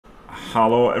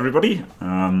Hello everybody,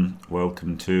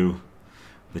 welcome to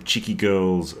the Cheeky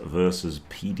Girls versus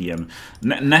PDM.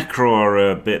 Necro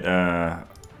are a bit of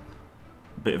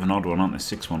an odd one, aren't they?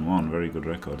 6-1-1, very good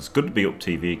record. It's good to be up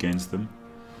TV against them.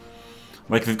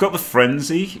 Like, they've got the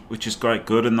frenzy, which is quite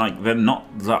good, and like they're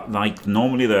not that, like,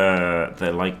 normally they're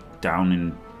like down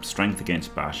in strength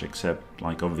against Bash, except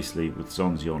like obviously with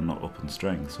Zons you're not up in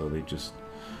strength, so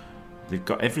they've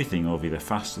got everything over you. They're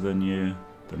faster than you,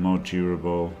 they're more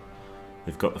durable.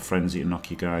 They've got the frenzy to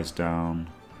knock you guys down.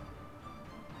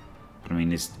 But I mean,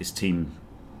 his team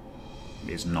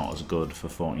is not as good for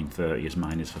 1430 as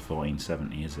mine is for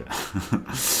 1470, is it?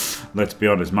 Let's be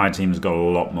honest, my team's got a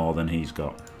lot more than he's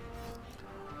got.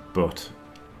 But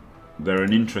they're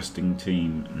an interesting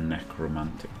team,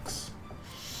 Necromantics,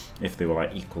 if they were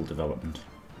like equal development.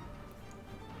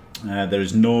 There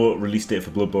is no release date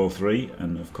for Blood Bowl 3,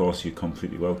 and of course you're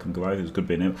completely welcome, Goliath. It was good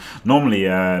being able. Normally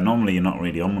you're not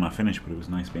really on when I finish, but it was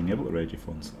nice being able to raid your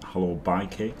funds. Hello, buy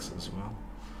cakes as well.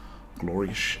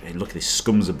 Glorious. Hey, look at this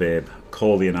scum's a babe.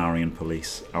 Call the Anarian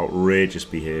police. Outrageous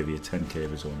behaviour. 10k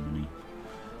of his own money.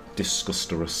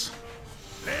 Disgusterous.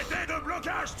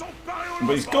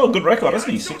 But he's got a good record,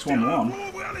 hasn't he? 6-1-1.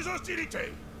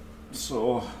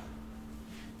 So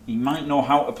he might know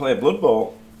how to play Blood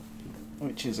Bowl,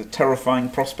 which is a terrifying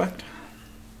prospect.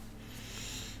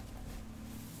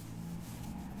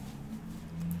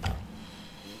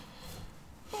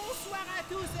 Bonsoir à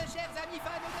tous, chers amis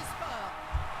fans de sport.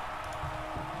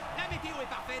 La météo est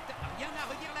parfaite, rien à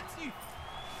redire là-dessus.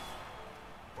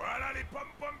 Voilà les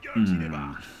pom-pom girls qui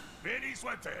débarquent. Béni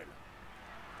soit-elle.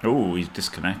 Oh, he's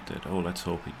disconnected. Oh, let's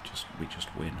hope we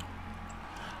just win.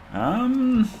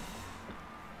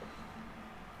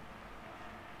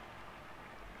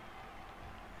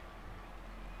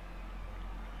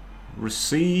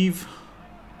 Receive.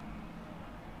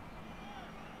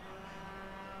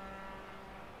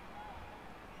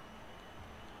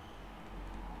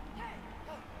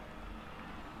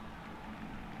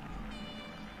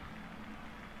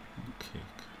 Okay.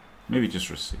 Maybe just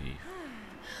receive.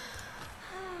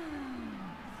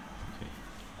 Okay.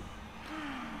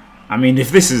 I mean,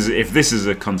 if this is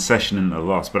a concession in the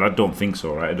loss, but I don't think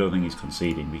so, right? I don't think he's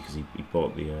conceding because he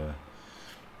bought the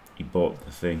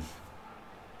thing.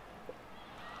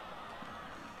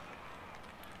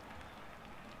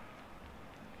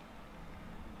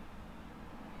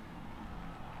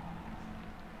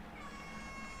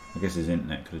 I guess his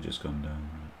internet could have just gone down,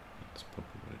 right? That's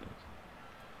probably what it is.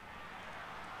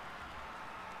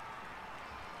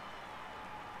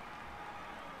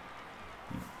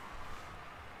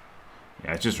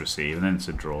 Yeah, it's just receive, and then it's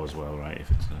a draw as well, right?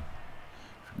 If we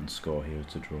can score here,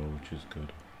 it's a draw, which is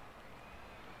good.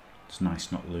 It's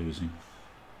nice not losing.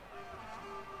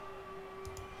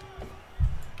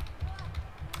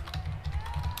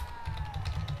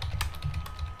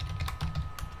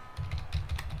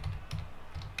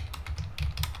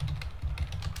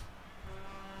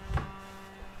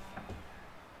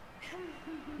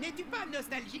 N'es-tu pas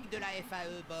nostalgique de la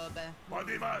FAE, Bob? Pas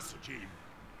des masses, Jim.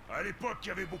 À l'époque, il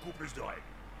y avait beaucoup plus de règles.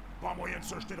 Pas moyen de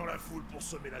se jeter dans la foule pour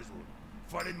semer la zone.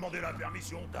 Fallait demander la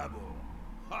permission d'abord.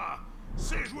 Ah,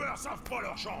 ces joueurs savent pas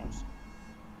leur chance.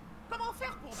 Comment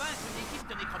faire pour vaincre une équipe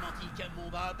de nécromantique,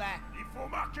 mon Bob? Il faut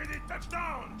marquer des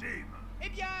touchdowns, Jim. Eh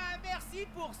bien, merci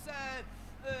pour ce...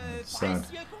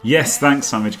 Yes, thanks,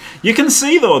 Samage. You can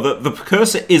see though that the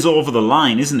cursor is over the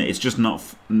line, isn't it? It's just not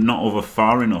over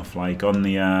far enough. Like on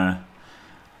the,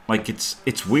 like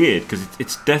it's weird because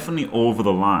it's definitely over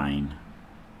the line.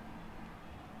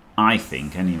 I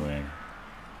think anyway.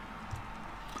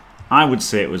 I would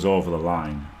say it was over the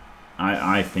line.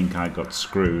 I think I got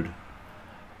screwed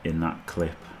in that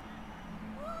clip.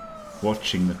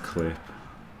 Watching the clip,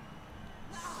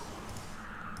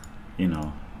 you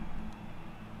know.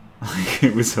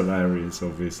 It was hilarious,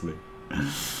 obviously.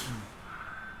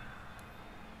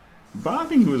 But I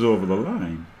think it was over the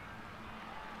line.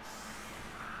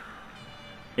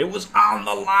 It was on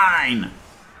the line!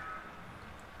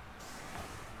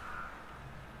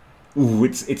 Ooh,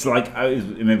 it's like,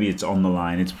 maybe it's on the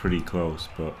line, it's pretty close,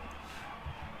 but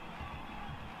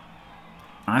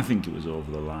I think it was over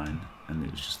the line, and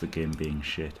it was just the game being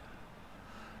shit.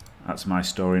 That's my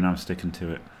story and I'm sticking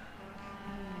to it.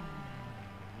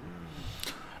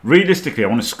 Realistically, I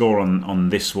want to score on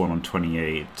this one on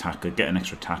 28 tackle, get an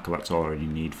extra tackle. That's all I really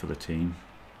need for the team.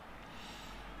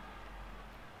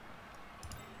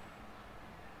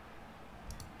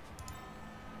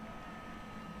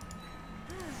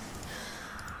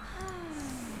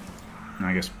 And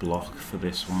I guess block for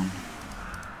this one.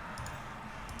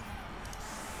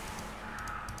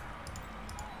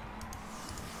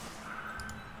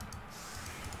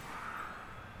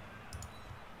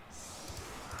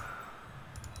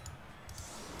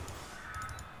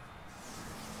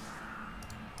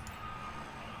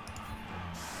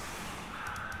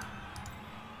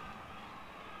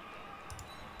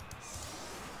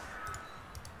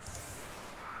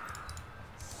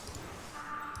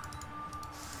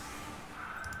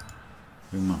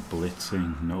 Who am I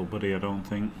blitzing? Nobody, I don't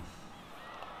think.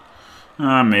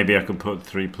 Ah, maybe I could put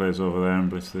 3 players over there and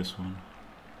blitz this one.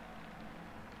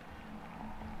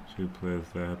 2 players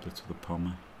there, blitz with the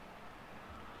pommer.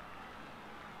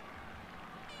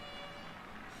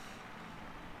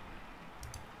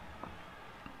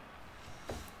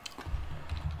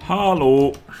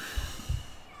 Hello.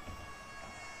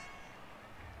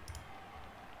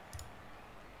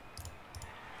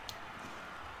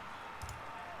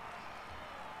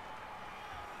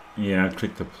 Yeah, I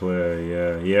clicked the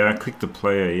player, yeah, I clicked the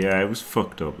player, yeah, it was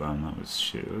fucked up, man, that was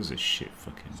shit, it was a shit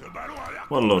fucking...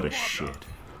 What a load of shit.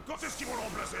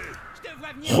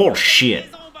 Horse shit!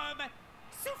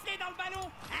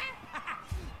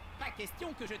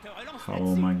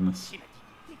 Hello, Magnus.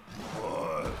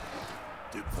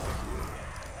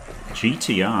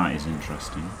 GTR is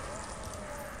interesting.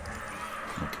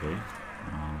 Okay.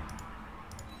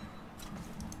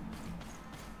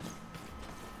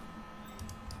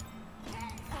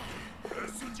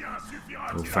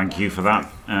 Well, thank you for that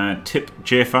tip,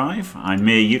 J5. I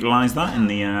may utilise that in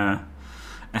the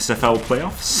SFL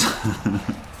playoffs.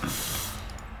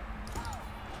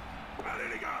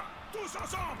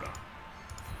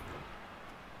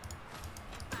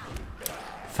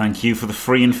 Thank you for the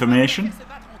free information.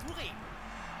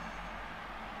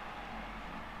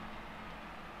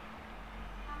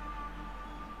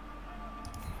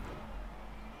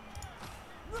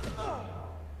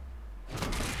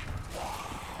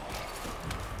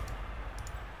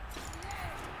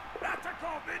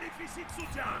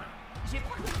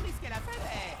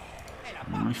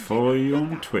 I follow you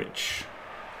on Twitch.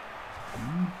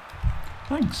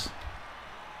 Thanks.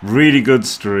 Really good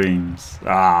streams.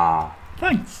 Ah,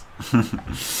 thanks.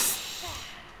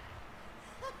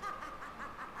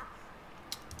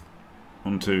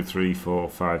 1, 2, 3, 4,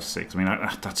 5, 6. I mean,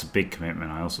 that's a big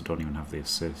commitment. I also don't even have the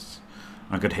assists.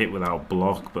 I could hit without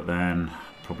block, but then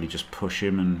probably just push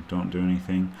him and don't do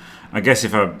anything. I guess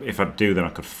if I do, then I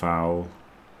could foul.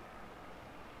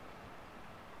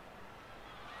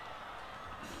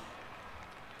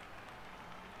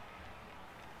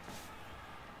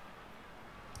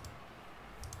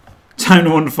 Time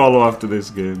to unfollow after this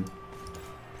game.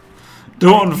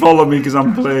 Don't unfollow me because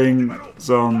I'm playing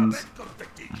songs.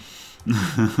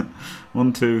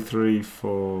 1, 2, 3,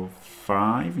 4,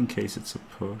 5 in case it's a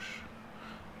push.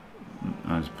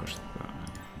 I just pushed that way.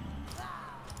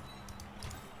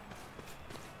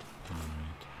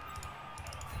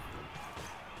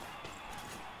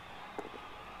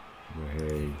 Alright.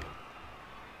 Way.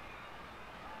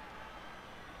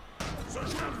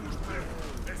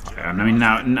 I mean,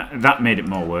 now that made it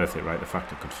more worth it, right? The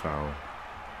fact I could foul.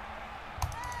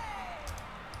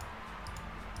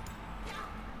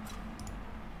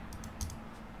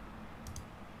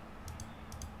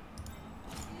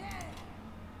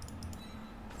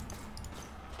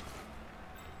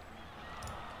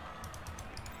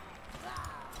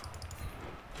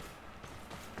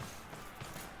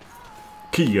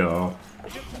 Kia.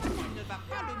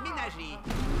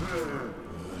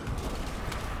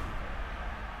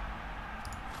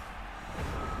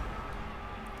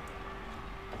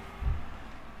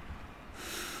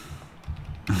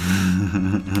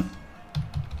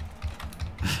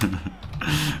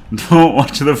 Don't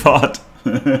watch the VOD.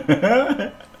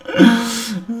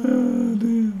 Oh,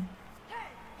 dear.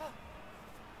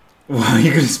 Wow,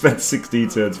 you could have spent 60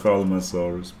 turns fouling my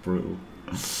Saurus. Brutal.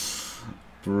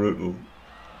 Brutal.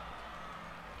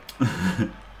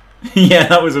 Yeah,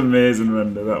 that was amazing,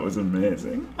 Render. That was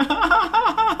amazing.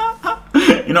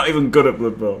 You're not even good at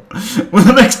Blood Bowl. Will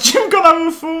the next gym gonna have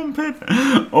a foam pit?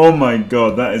 Oh my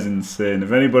god, that is insane.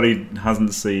 If anybody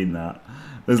hasn't seen that,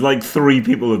 there's like 3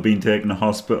 people have been taken to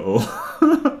hospital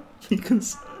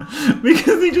because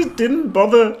they just didn't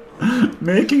bother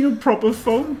making a proper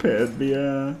foam pit at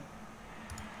the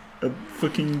at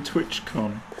fucking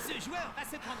TwitchCon.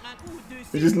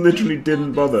 They just literally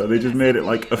didn't bother. They just made it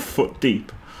like a foot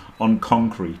deep on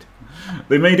concrete.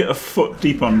 They made it a foot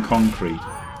deep on concrete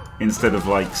instead of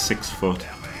like 6 foot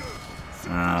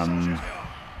and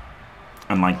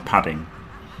like padding.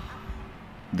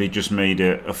 They just made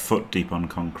it a foot deep on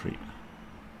concrete.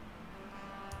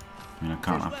 I mean, I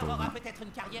can't approve that.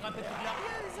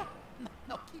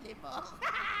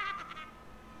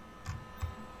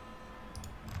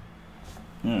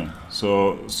 Yeah.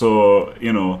 So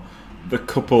you know, the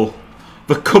couple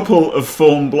of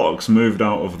foam blocks moved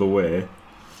out of the way,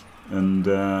 and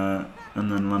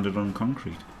then landed on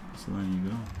concrete. So there you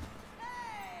go.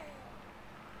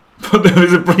 But there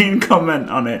was a brilliant comment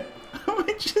on it,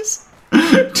 which is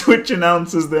Twitch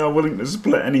announces they are willing to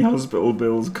split any hospital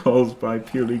bills caused by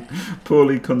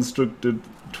poorly constructed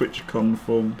Twitch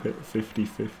conform pit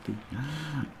 50-50.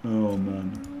 Oh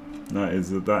man, that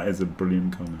is a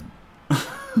brilliant comment.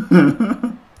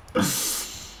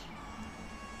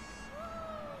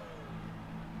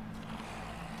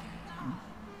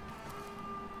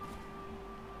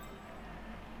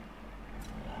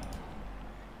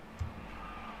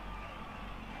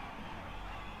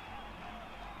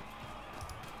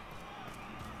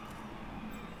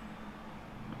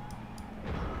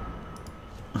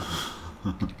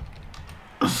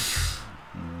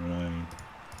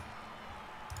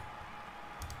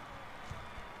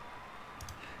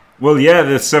 Well, yeah,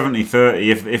 the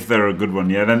 70-30. If they're a good one,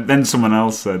 yeah. Then someone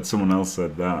else said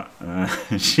that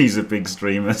she's a big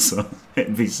streamer, so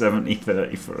it'd be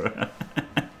 70-30 for her,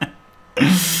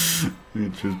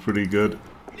 which was pretty good.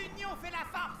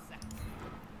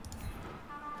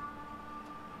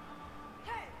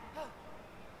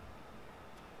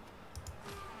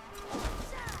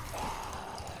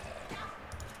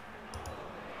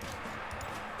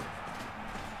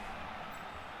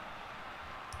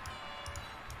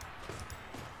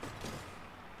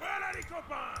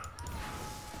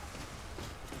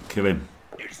 Kill him.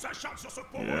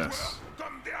 Yes.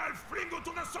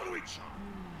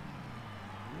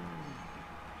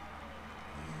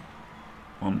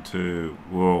 1, 2.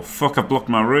 Whoa, fuck, I blocked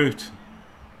my route.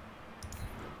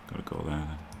 Gotta go there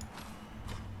then.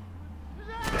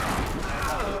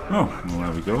 Oh, well,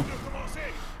 there we go.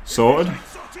 Sorted.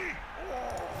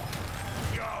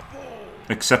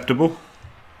 Acceptable.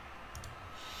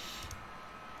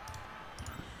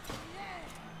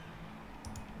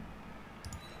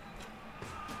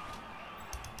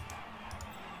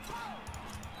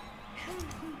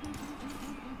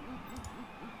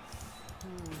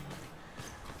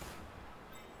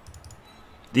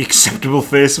 The acceptable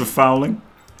face of fouling.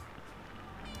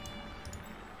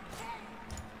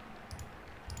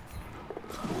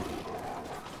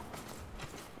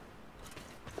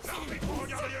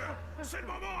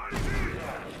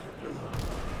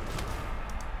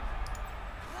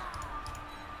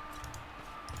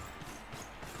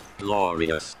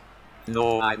 Glorious.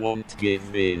 No, I won't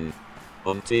give in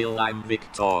until I'm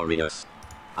victorious.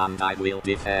 And I will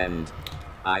defend.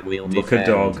 I will defend. Look a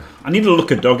dog. I need a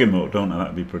look a dog emote, don't I?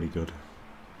 That'd be pretty good.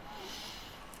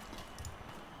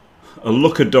 A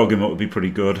look a dog emote would be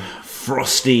pretty good.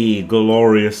 Frosty,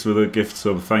 glorious with a gift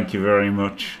sub. Thank you very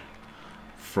much.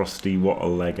 Frosty, what a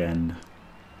leg end.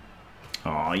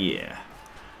 Oh yeah.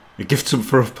 A gift sub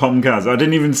for a Pomkaz. I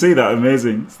didn't even see that.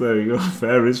 Amazing. So there you go.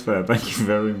 Fair is fair. Thank you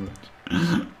very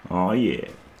much. Oh yeah.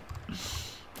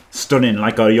 Stunning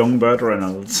like a young Burt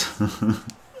Reynolds.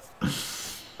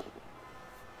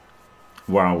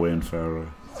 Wow, Wayne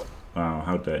Farrow. Wow,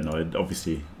 how dare no, it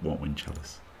obviously won't win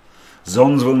Chalice.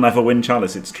 Zons will never win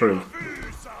Chalice, it's true.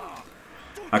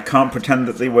 I can't pretend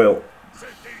that they will.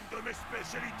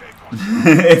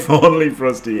 If only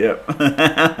Frosty, yep.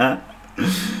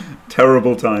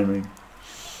 Terrible timing.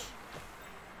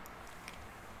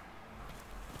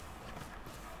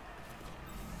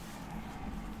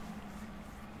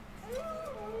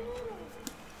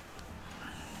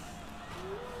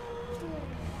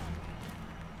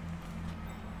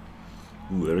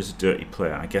 Ooh, there is a dirty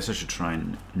player. I guess I should try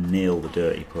and nail the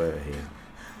dirty player here.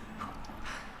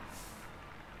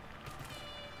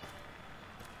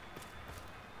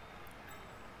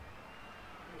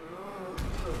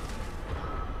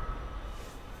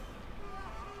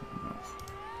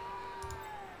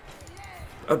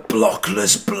 A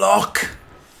blockless block!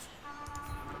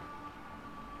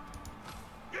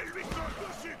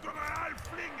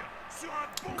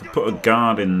 Put a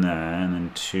guard in there and then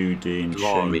 2D and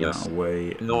chain that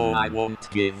away. No, I won't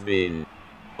give in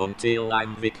until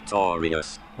I'm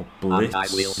victorious. Blitz. And I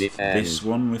will defend. This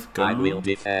one with guard. I will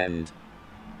defend.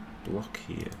 Block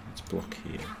here. Let's block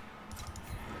here.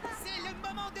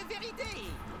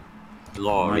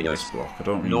 Glorious. Block. I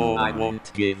don't really no, know I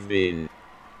won't give in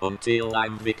until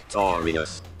I'm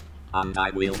victorious. And I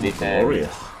will defend.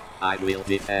 Glorious. I will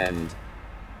defend.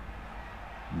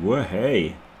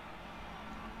 Whoa-hey.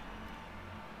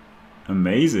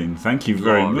 Amazing, thank you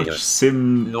very much,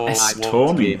 Sim S.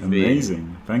 Tony.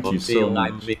 Amazing, thank you so much. Until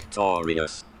I'm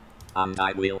victorious, and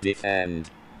I will defend.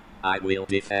 I will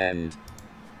defend.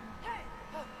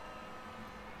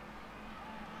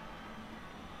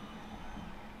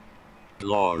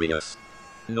 Glorious.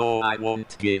 No, I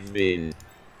won't give in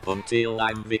until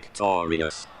I'm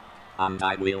victorious, and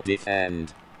I will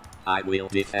defend. I will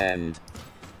defend.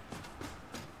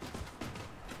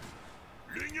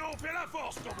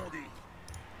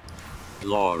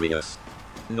 Glorious.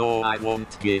 No, I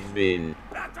won't give in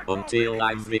until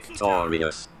I'm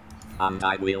victorious, and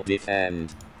I will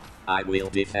defend. I will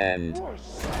defend.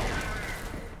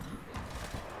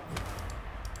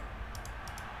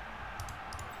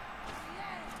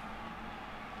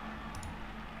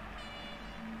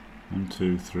 One,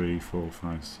 two, three, 4,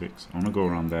 5, 6. I want to go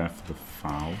around there for the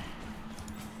foul.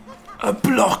 A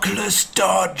blockless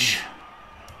dodge!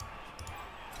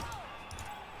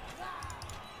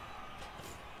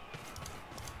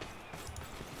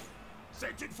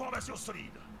 C'est une formation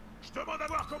solide. Je demande à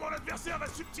voir comment l'adversaire va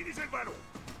subtiliser le ballon.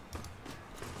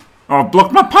 Oh,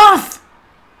 block my path!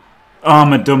 Oh,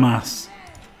 I'm a dumbass.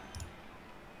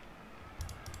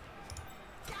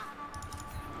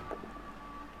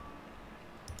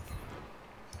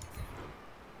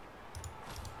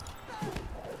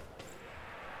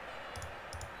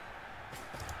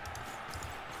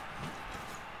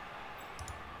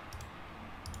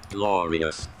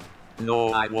 Glorious. No,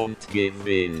 I won't give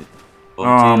in. Oh,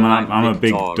 I'm a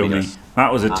big dummy.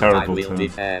 That was a terrible I will turn.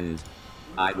 defend.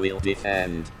 I will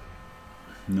defend.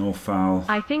 No foul.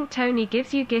 I think Tony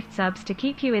gives you gift subs to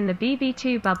keep you in the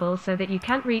BB2 bubble so that you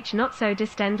can't reach not so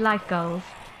distend life goals.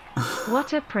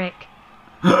 What a prick.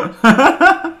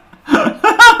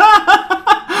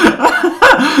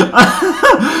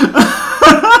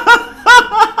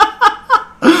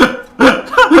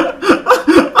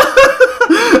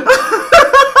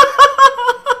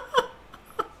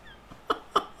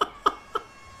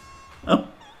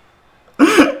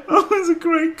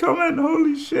 Comment,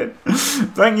 holy shit.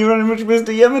 Thank you very much,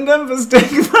 Mr. Yemendem, for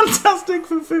staying fantastic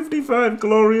for 55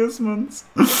 glorious months.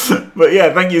 But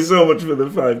yeah, thank you so much for the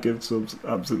 5 gift subs.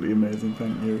 Absolutely amazing,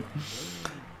 thank you.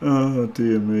 Oh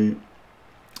dear me.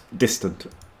 Distant.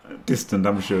 Distant,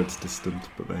 I'm sure it's distant,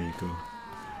 but there you go.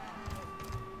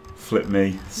 Flip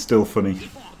me, still funny.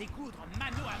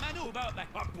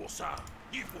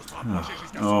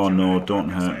 Oh no, don't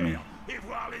hurt me.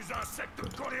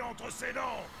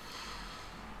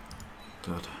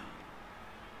 God.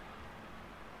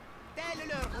 Tel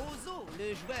le roseau,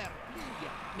 le joueur plie,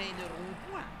 mais ne rompt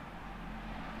point.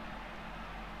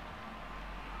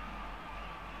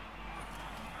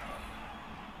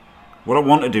 What I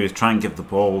want to do is try and give the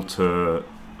ball to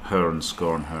her and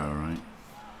score on her, right?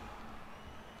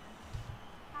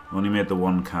 Only made the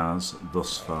 1 Kaz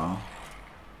thus far.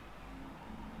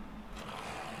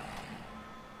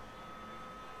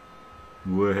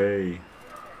 Way.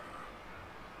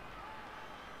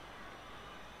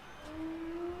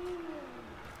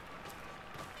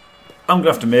 I'm going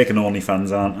to have to make an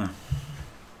OnlyFans, aren't I?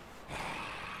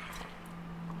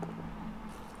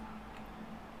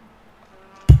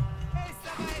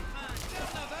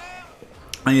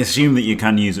 I assume that you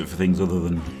can use it for things other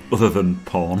than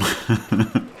porn.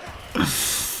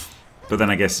 But then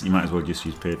I guess you might as well just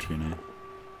use Patreon, eh?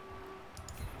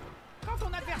 Quand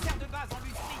ton adversaire de base en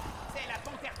Lucie, c'est la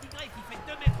panthère tigrée qui fait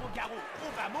 2 mètres au garrot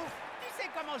au bas mot, tu sais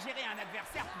comment gérer un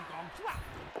adversaire plus grand que toi.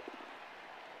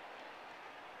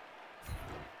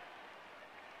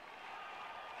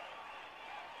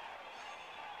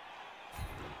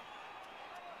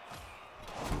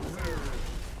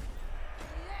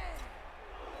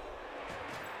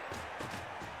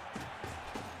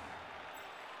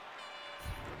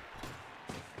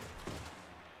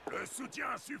 Le soutien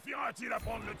suffira-t-il à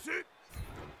prendre le dessus?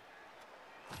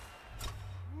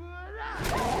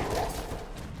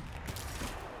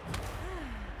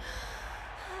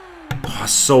 I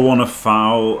so want a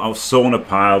foul. I so want a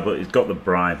pile, but he's got the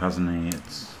bribe, hasn't he? It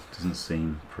doesn't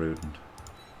seem prudent.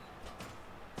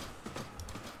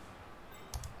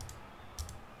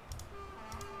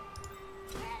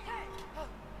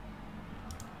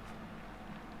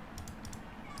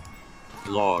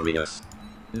 Glorious.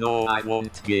 No, I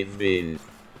won't give in.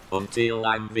 Until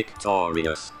I'm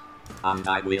victorious. And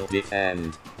I will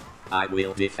defend. I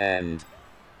will defend.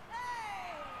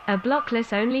 A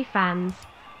blockless OnlyFans.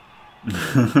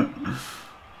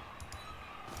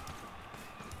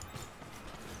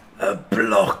 A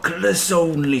blockless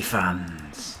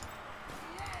OnlyFans.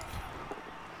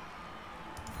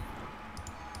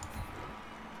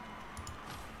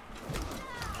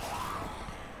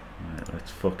 Right,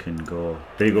 let's fucking go.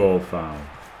 Big old foul.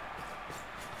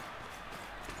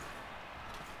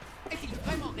 Est-il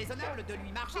vraiment raisonnable de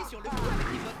lui marcher sur le dos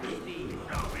et votre idée?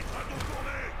 L'arbitre a tout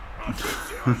tourné.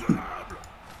 C'est irraisonnable.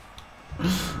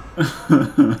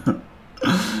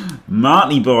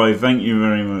 Marty boy, thank you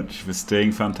very much for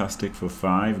staying fantastic for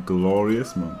 5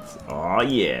 glorious months. Oh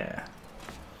yeah.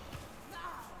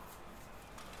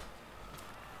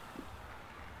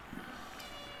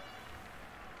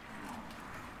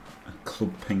 A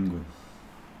club penguin.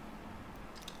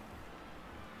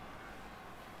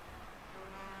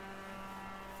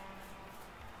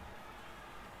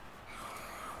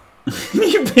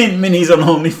 You paint minis on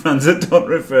OnlyFans that don't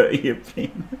refer to your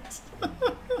penis.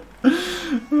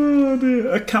 Oh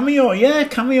dear. A cameo, yeah,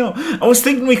 cameo. I was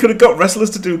thinking we could have got wrestlers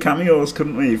to do cameos,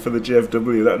 couldn't we, for the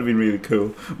JFW? That would have been really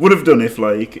cool. Would have done if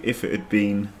it had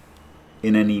been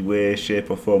in any way,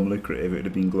 shape or form lucrative. It would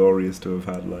have been glorious to have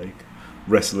had like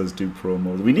wrestlers do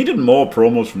promos. We needed more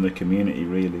promos from the community,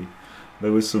 really.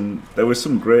 There was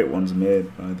some great ones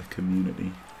made by the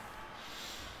community.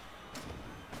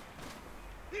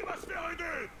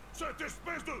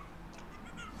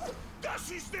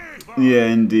 Yeah,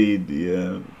 indeed,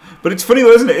 yeah. But it's funny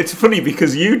though, isn't it? It's funny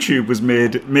because YouTube was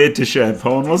made to share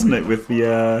porn, wasn't it? With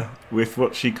the with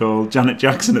what she called Janet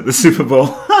Jackson at the Super Bowl.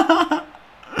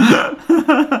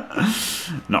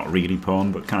 Not really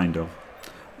porn, but kind of.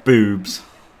 Boobs.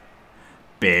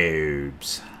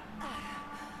 Boobs.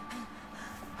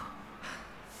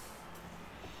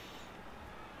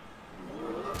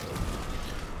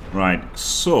 Right,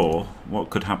 so what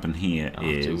could happen here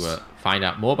is to find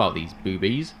out more about these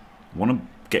boobies. Want to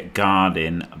get guard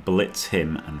in, blitz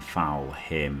him and foul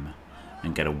him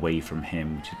and get away from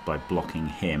him, which is by blocking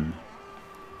him.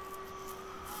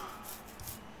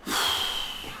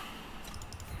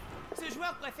 Ce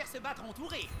joueur préfère se battre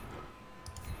entouré.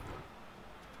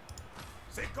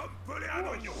 C'est comme peler un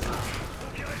oignon.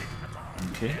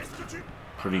 Okay,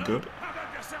 pretty good. Un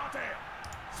adversaire à terre.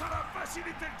 Ça va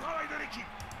faciliter le travail de l'équipe.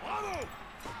 Bravo!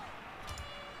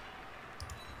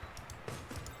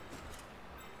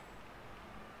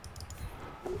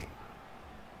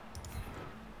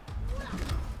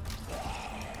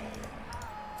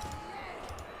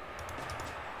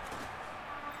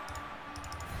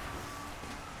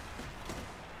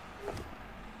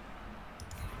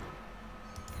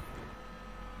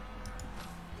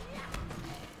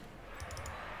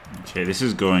 Okay, this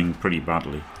is going pretty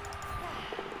badly.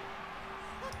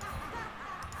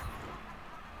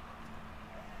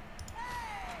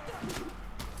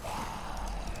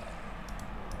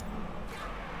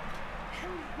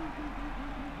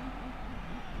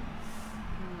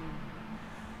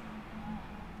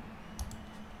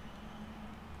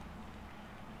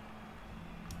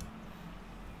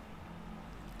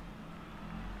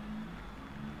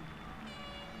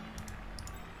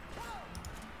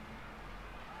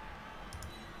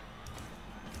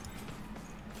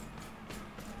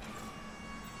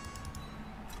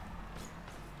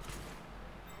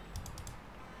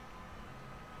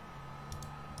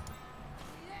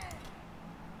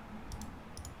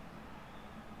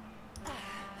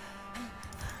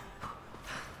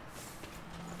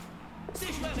 Ce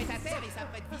joueur est à terre et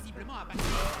s'apprête visiblement à passer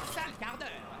un sale quart d'heure.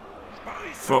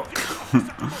 Fuck.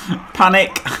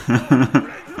 Panic.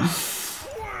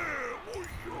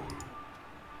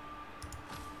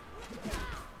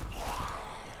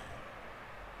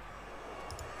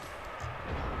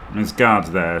 There's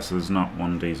guards there, so there's not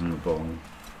 1Ds on the ball.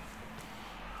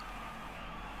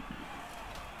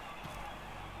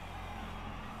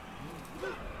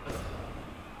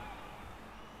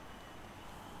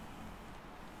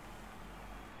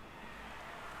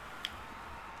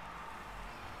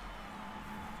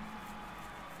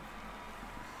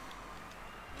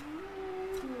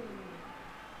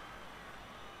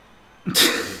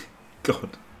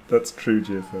 God, that's true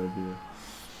GF5, yeah.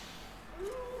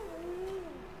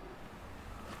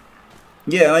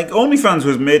 Yeah, like, OnlyFans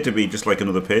was made to be just like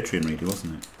another Patreon, really,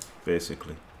 wasn't it?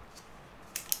 Basically.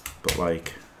 But,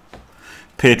 like,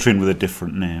 Patreon with a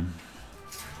different name.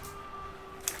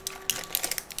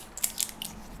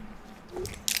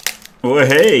 Oh,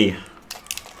 hey!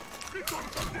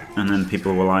 And then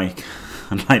people were like,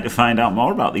 I'd like to find out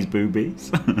more about these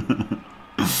boobies.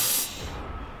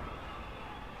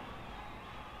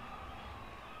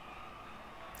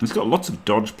 It's got lots of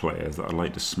dodge players that I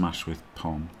like to smash with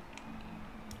Pom.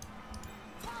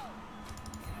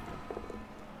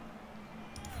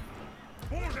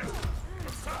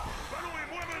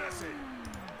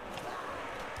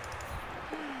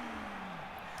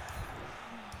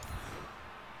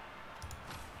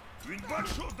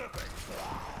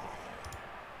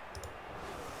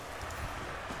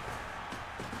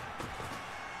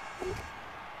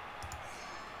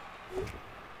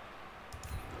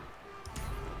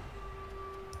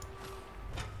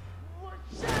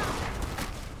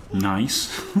 Nice.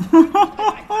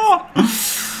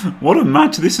 What a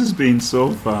match this has been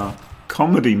so far.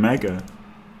 Comedy mega.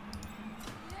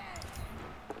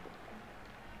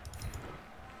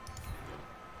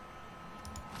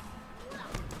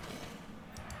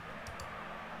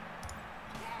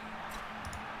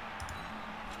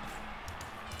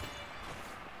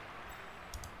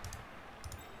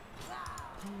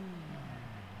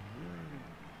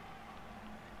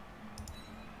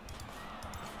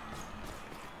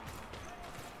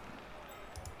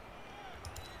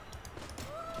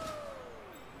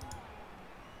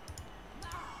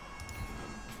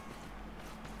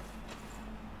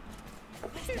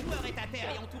 Ce joueur est à terre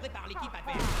et entouré par l'équipe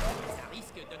adverse. Ça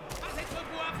risque de ne pas être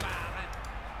beau à voir.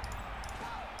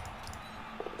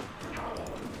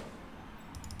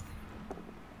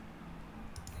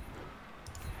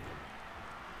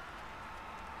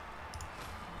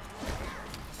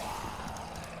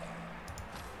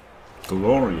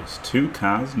 Glorious. 2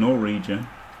 Kaz, no regen.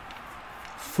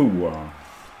 Fooah.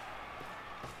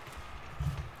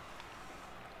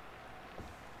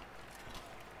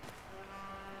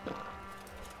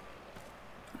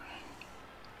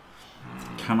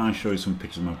 Can I show you some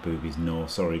pictures of my boobies? No,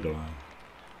 sorry, Goliath.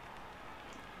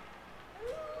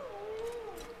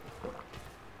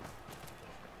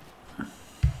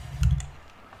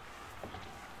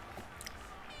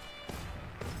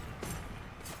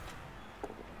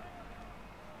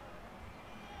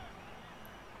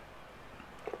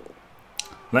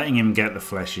 Letting him get the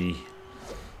fleshy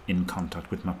in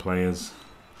contact with my players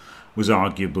was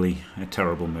arguably a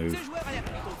terrible move,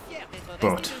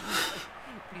 but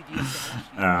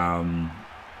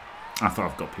I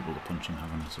thought I've got people to punch him,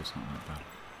 haven't I? So it's not that bad.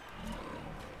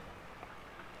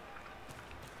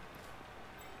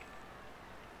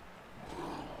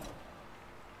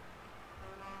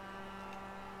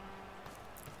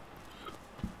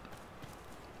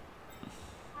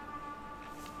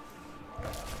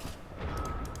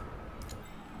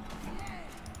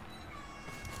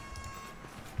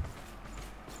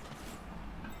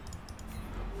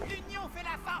 L'union fait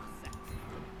la force.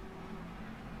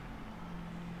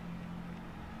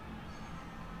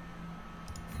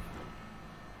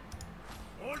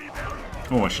 On libère le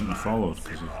camp. Oh, I shouldn't have followed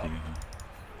because of the...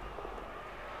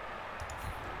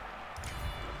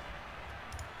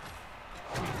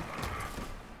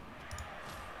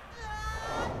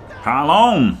 How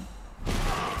long?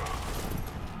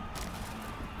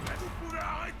 Vous pouvez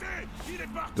arrêter. Il est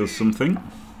parti. Does something?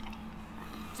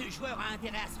 Ce joueur a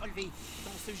intérêt à se relever.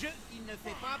 Dans ce jeu, il ne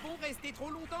fait pas bon rester trop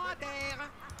longtemps à terre.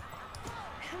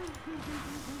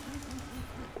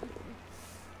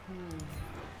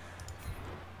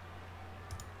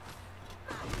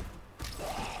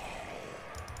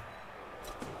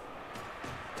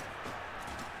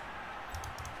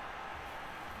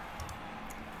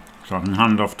 So I can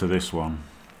hand off to this one.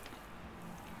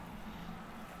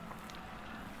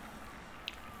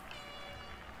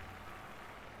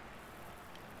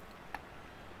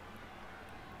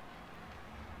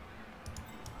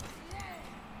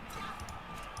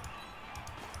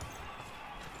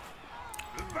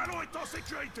 Le ballon est en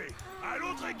sécurité. À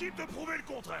l'autre équipe de prouver le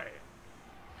contraire.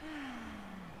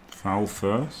 Foul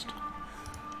first.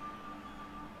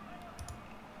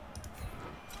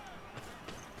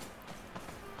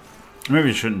 Maybe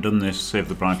I shouldn't have done this, save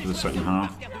the bride for the second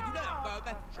half. Par terre de douleur,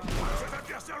 Bob. Ses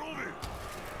adversaires l'ont vu.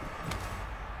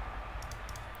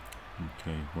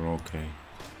 Okay, we're okay.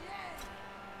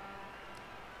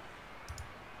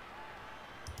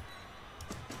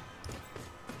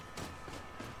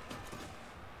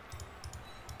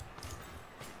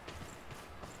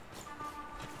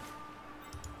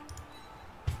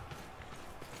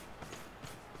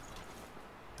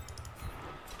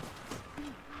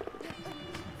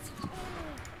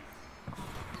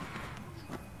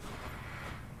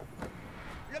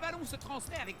 Le ballon se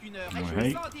transmet avec une Ouais.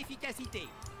 réjouissante efficacité.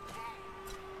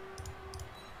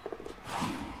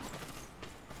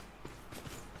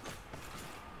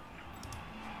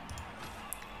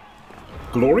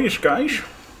 Glorious, guys.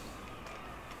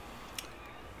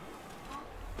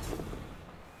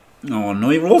 Oh no,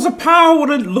 he rolls a power. What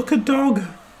a look a dog.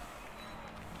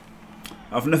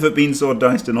 I've never been so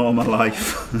diced in all my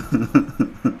life.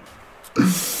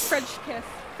 French kiss.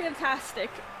 Fantastic.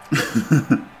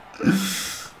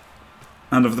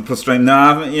 And of the plus strength.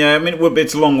 Nah, yeah, I mean,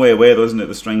 it's a long way away though, isn't it?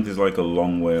 The strength is like a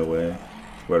long way away.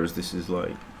 Whereas this is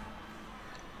like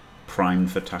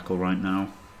primed for tackle right now.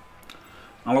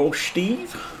 Hello,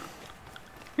 Steve.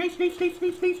 Hello,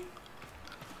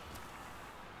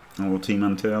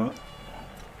 Team Taylor.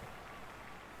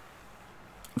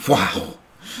 Wow.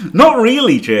 Not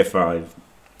really, J5.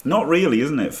 Not really,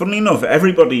 isn't it? Funnily enough,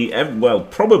 everybody, well,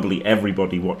 probably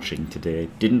everybody watching today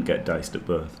didn't get diced at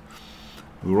birth.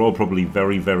 We were all probably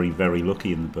very, very, very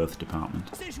lucky in the birth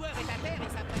department. Ce joueur est à terre et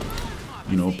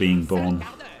s'apprête You know, being born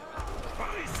quart d'heure.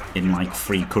 Paris Saint- in like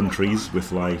free countries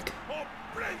with like, en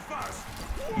pleine face.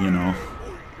 you know,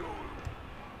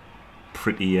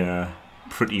 pretty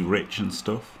rich and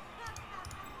stuff.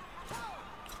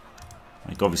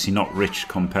 Like obviously not rich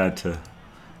compared to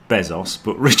Bezos,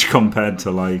 but rich compared to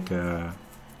like,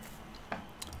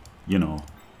 you know,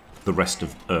 the rest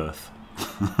of Earth.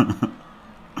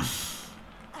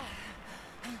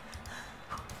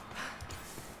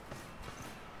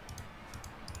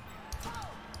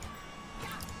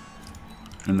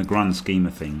 in the grand scheme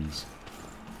of things,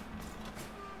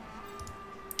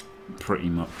 pretty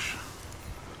much.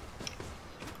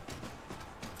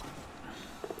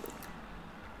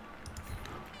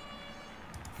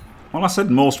 Well, I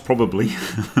said most probably.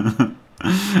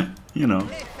 You know,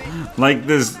 like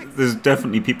there's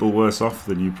definitely people worse off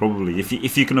than you probably.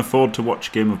 If you can afford to watch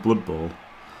a game of Blood Bowl,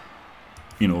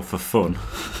 you know, for fun,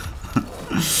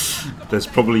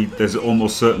 there's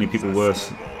almost certainly people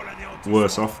worse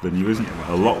off than you, isn't there?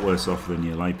 A lot worse off than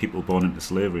you, like people born into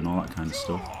slavery and all that kind of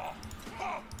stuff,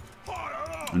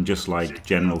 and just like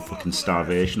general fucking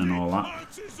starvation and all that.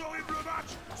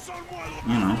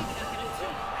 You know.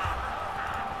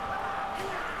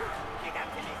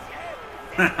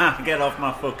 Get off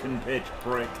my fucking pitch,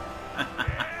 prick.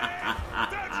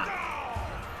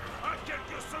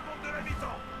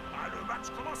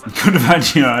 Could have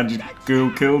had your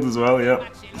ghoul killed as well, yeah.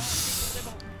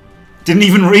 Didn't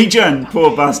even regen,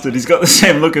 poor bastard. He's got the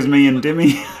same look as me and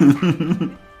Dimmy.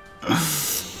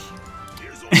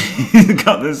 He's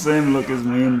got the same look as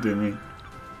me and Dimmy.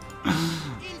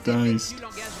 Diced.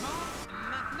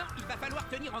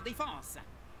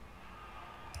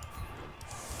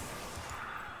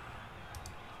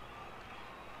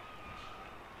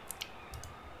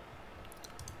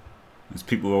 There's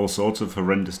people with all sorts of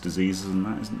horrendous diseases and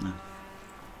that, isn't there?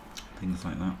 Things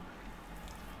like that.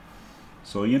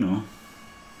 So, you know.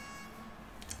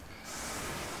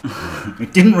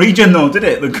 It didn't regen though, did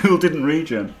it? The ghoul didn't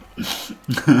regen.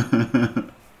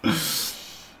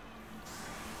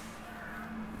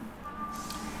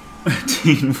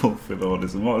 Teen Wolf with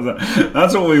autism. What was that?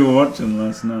 That's what we were watching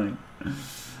last night.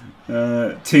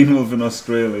 Teen Wolf in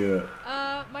Australia.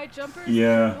 My jumper is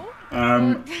yeah. cool.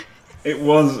 It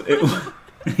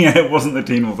yeah, it wasn't the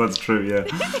Teen Wolf, that's true, yeah.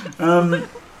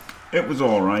 It was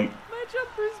alright. My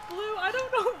jumper's blue. I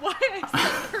don't know why I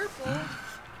said purple.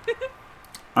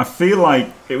 I feel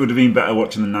like it would have been better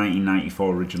watching the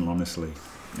 1994 original, honestly.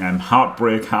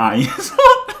 Heartbreak High is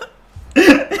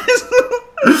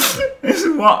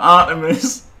what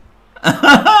Artemis...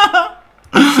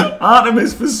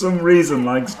 Artemis, for some reason,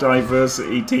 likes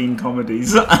diversity teen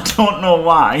comedies. I don't know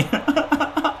why.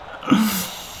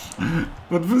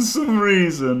 But for some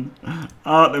reason,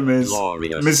 Artemis,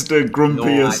 Glorious. Mr.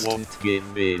 Grumpiest, No, I won't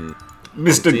give in.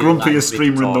 Mr. Grumpiest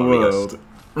streamer in the world,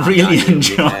 really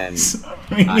enjoys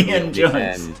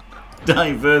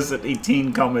diversity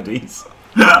teen comedies.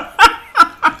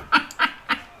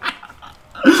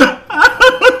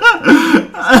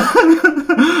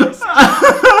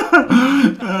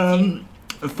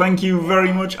 Thank you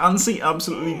very much, Ansi.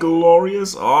 Absolutely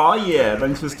glorious. Oh yeah,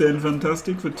 thanks for staying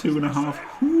fantastic for 2.5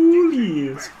 whole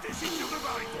years.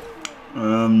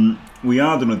 We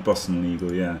are done with Boston and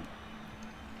Eagle, yeah.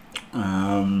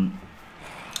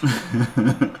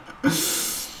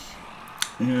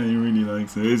 Yeah, he really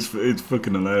likes it. It's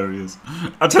fucking hilarious.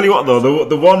 I tell you what though,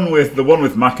 the one with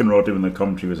McEnroe doing the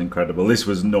commentary was incredible. This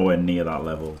was nowhere near that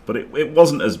level, but it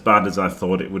wasn't as bad as I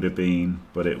thought it would have been.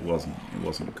 But it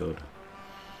wasn't good.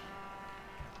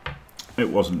 It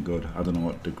wasn't good. I don't know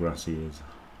what Degrassi is.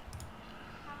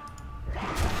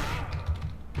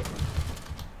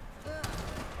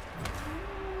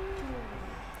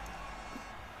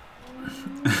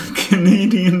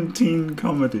 Canadian teen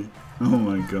comedy. Oh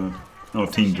my god. Oh,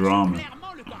 teen drama.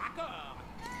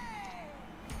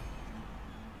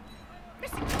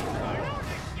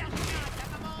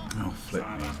 Oh, flip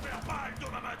me.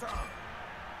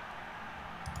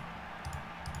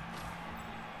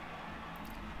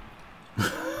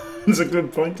 It's a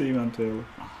good point, T-Man Taylor.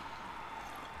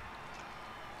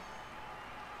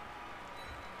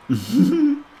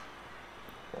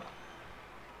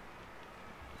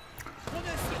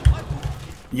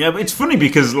 Yeah, but it's funny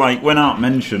because, like, when Art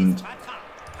mentioned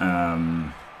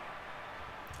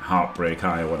Heartbreak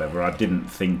High or whatever, I didn't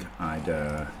think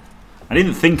I'd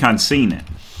seen it.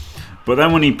 But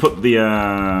then when he put the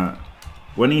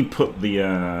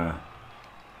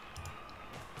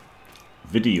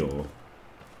video,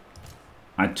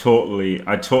 I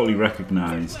totally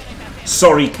recognised.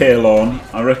 Sorry, Kaylon,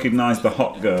 I recognised the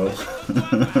hot girl,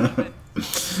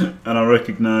 and I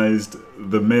recognised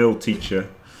the male teacher.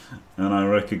 And I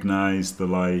recognised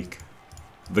the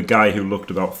guy who looked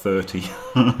about 30.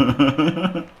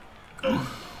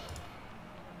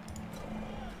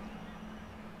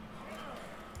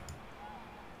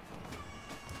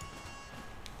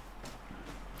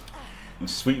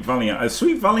 Sweet Valley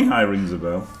High rings a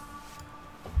bell.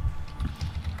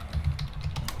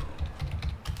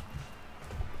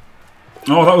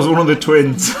 Oh, that was one of the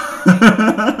twins.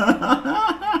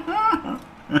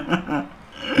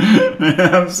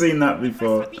 I've seen that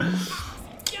before.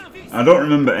 I don't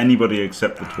remember anybody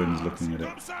except the twins looking at it.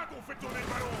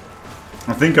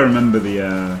 I think I remember the.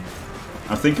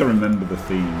 I think I remember the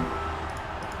theme.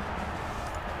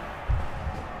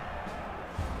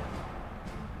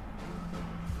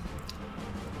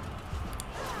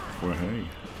 Well, hey.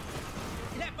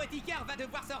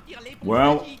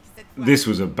 Well, this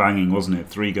was a banging, wasn't it?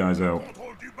 3 guys out.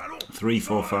 3,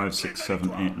 4, 5, 6,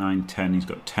 7, 8, 9, 10. He's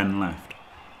got 10 left.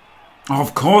 Oh,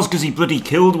 of course, because he bloody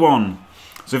killed one.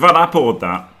 So if I'd appoed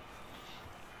that,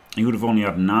 he would have only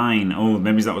had 9. Oh,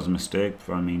 maybe that was a mistake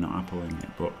by me not appoing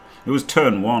it. But it was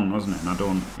turn 1, wasn't it? And I don't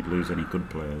want to lose any good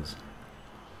players.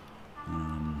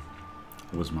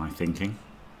 Was my thinking.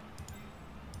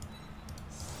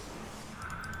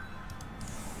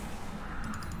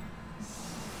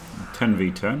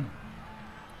 10v10.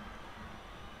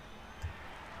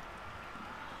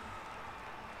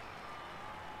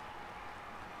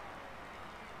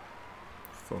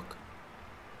 Fuck.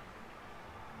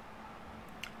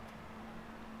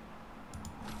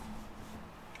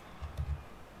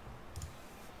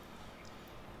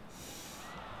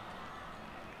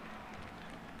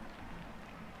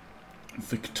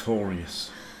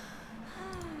 Victorious.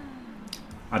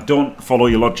 I don't follow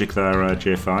your logic there,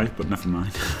 J5, but never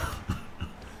mind.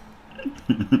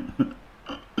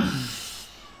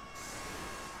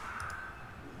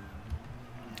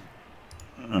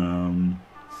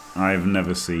 I've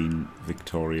never seen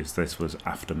Victorious. This was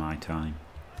after my time.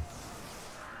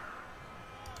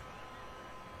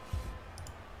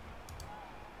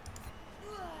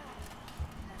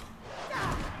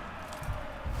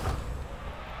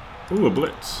 Ooh, a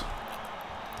blitz.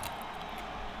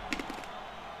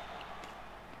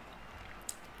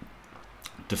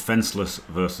 Defenseless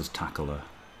versus tackler.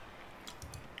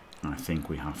 I think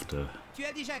we have to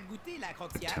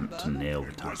attempt to nail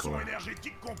the tackler.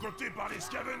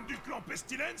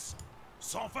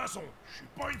 Sans façon, je suis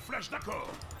pas une flèche d'accord,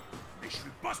 mais je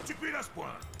suis pas stupide à ce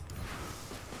point.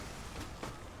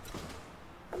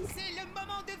 C'est le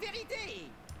moment de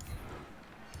vérité.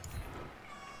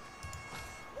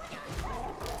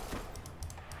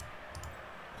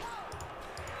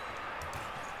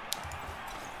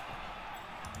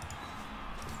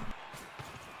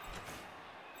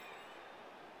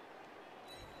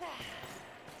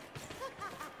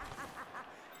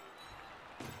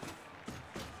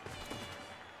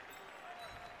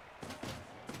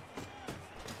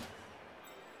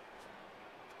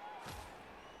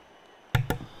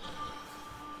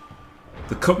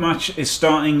 The cup match is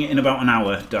starting in about an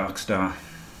hour, Darkstar.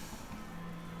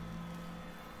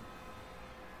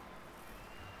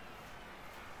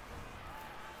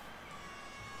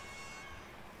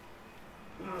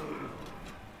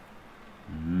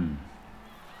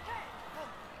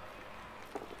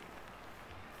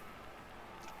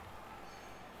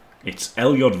 It's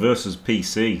Elyod versus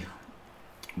PC.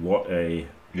 What an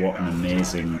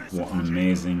amazing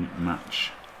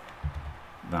match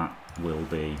that will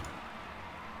be.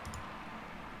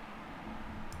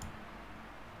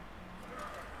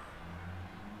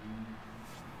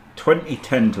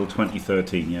 2010 till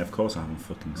 2013, yeah, of course I haven't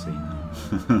fucking seen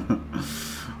that.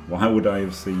 Why would I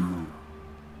have seen that?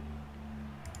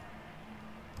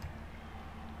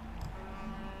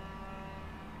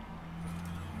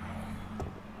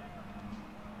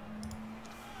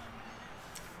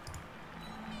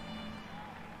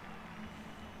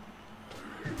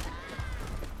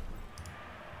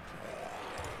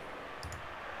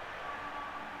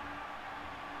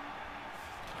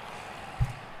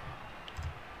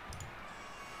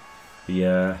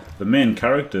 The main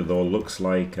character though looks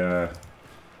like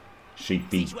she'd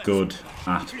be good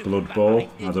at Blood Bowl.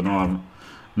 I don't know. I'm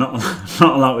not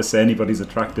allowed to say anybody's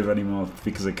attractive anymore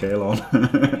because of Kalon.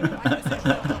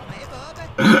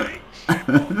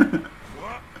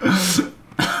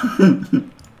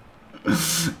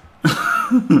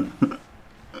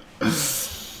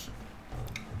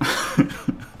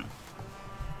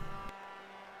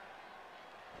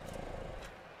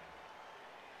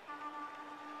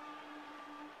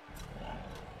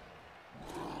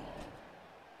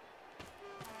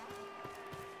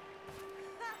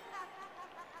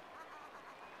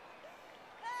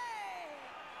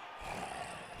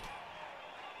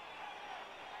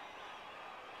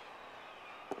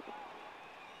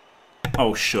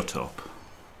 Oh, shut up.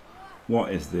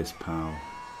 What is this, pal?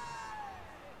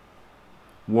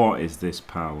 What is this,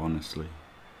 pal, honestly?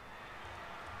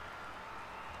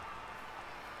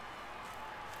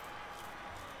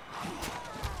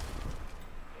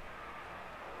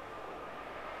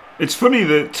 It's funny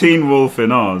that Teen Wolf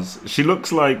in Oz, she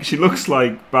looks like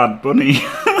Bad Bunny.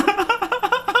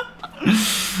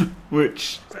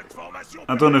 Which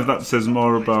I don't know if that says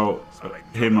more about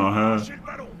him or her.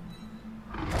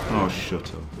 Oh,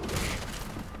 shut up.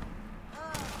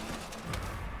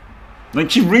 Like,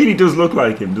 she really does look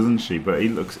like him, doesn't she? But he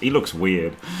looks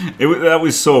weird. That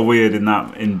was so weird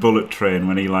in Bullet Train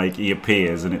when he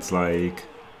appears and it's like,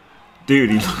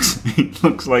 dude, he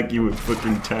looks like you would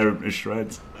fucking tear him to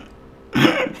shreds.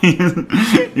 He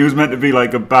was meant to be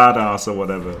like a badass or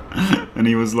whatever, and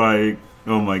he was like,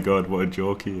 oh my god, what a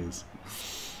joke he is.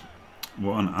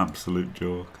 What an absolute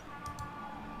joke.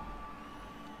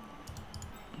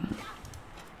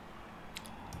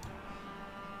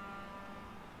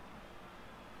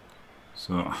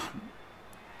 So,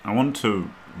 I want to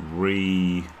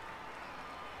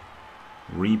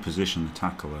reposition the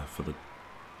tackler for the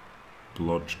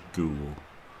blodged ghoul.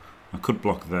 I could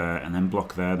block there, and then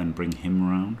block there, then bring him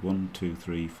around. 1, 2,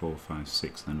 3, 4, 5,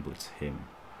 6, then blitz him.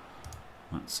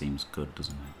 That seems good,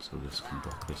 doesn't it? So this can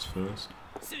block this first.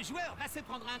 Ce joueur va se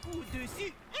prendre un coup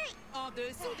dessus et en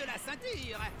dessous de la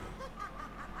ceinture.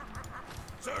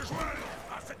 Ce joueur,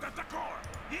 à cet attaquant,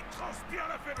 il transpire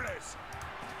la faiblesse.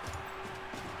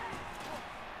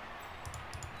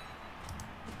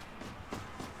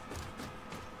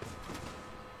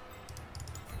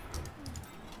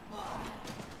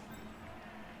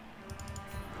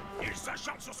 Il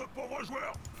s'acharne sur ce pauvre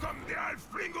joueur comme des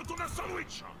halflings autour d'un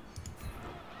sandwich.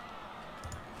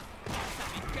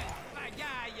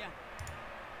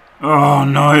 Oh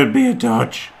no, it'd be a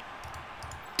dodge.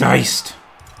 Diced.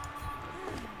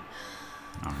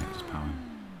 Alright, just power.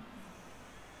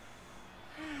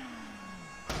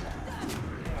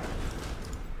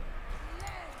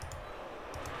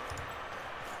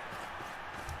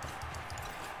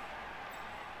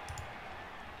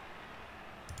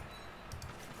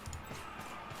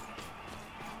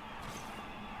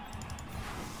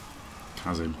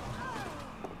 Kazim.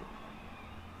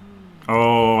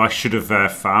 Oh, I should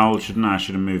have fouled, shouldn't I? I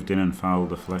should have moved in and fouled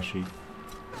the fleshy.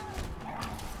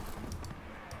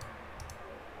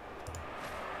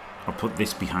 I'll put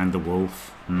this behind the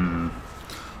wolf.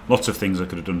 Lots of things I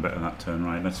could have done better that turn.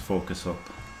 Right, let's focus up.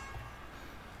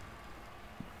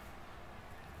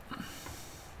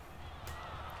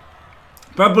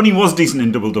 Bad Bunny was decent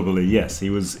in WWE. Yes, he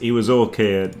was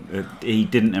okay. He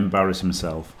didn't embarrass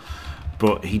himself,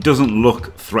 but he doesn't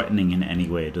look threatening in any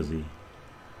way, does he?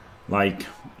 Like,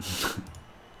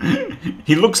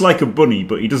 he looks like a bunny,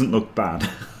 but he doesn't look bad.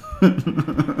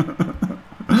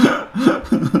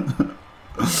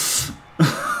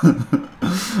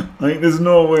 Like, there's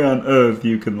no way on earth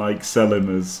you can like sell him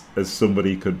as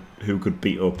somebody who could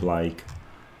beat up like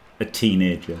a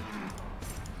teenager.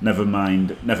 Never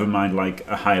mind like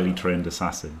a highly trained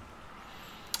assassin.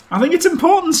 I think it's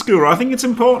important, Skura. I think it's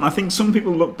important. I think some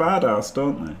people look badass,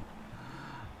 don't they?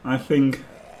 I think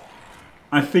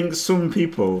some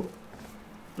people...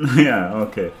 Yeah,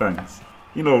 okay, thanks.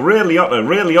 You know, Ray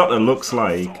Liotta looks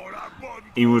like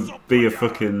he would be a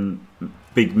fucking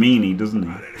big meanie, doesn't he?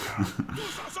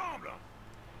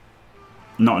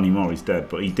 Not anymore, he's dead,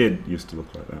 but he did used to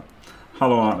look like that.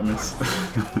 Hello, Artemis.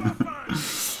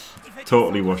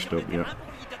 Totally washed up, yeah.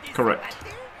 Correct.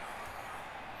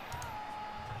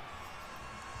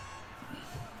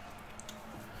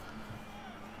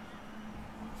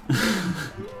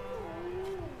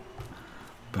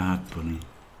 Bad Bunny.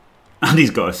 And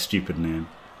he's got a stupid name.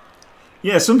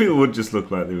 Yeah, some people would just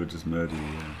look like they would just murder you,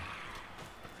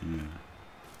 yeah.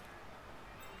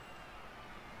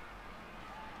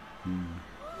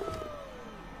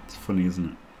 It's funny,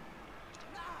 isn't it?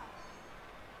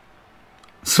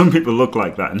 Some people look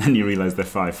like that and then you realise they're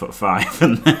 5'5"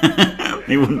 and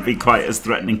they wouldn't be quite as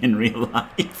threatening in real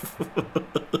life.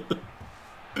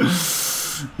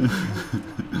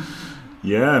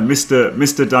 Yeah,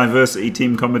 Mr. Diversity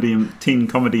Teen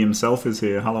Comedy himself is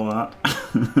here. Hello, Art.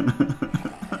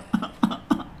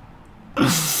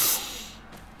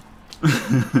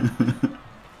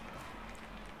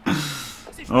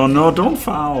 Oh no, don't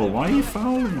foul. Why are you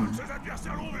fouling?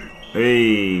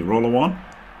 Hey, roll a 1.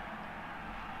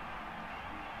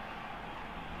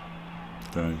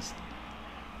 Diced.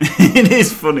 It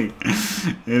is funny.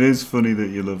 It is funny that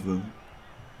you love them.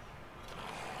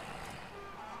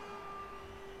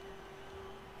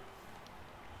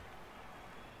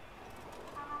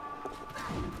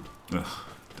 Ugh,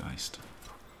 diced.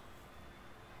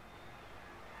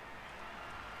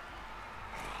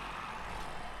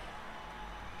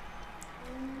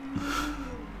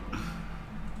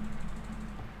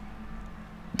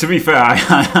 To be fair,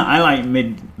 I like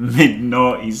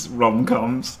mid-noughties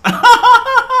rom-coms. I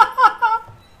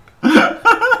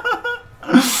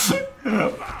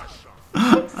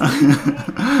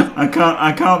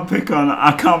can't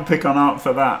pick on Art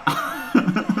for that.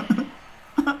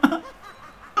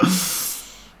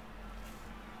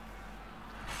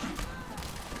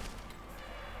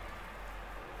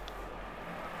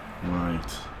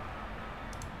 Right.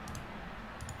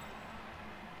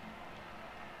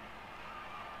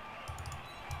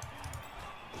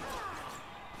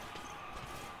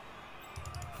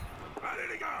 Allez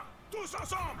les gars, tous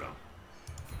ensemble.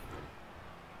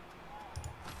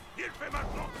 Il fait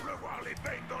maintenant pleuvoir les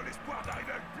beignes dans l'espoir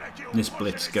d'arriver à le plaquer au This prochain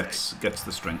blitz essai. gets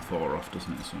the strength 4 off,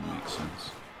 doesn't it? So it makes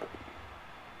sense.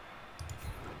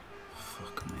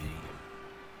 Fuck me.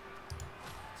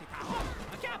 C'est un roc,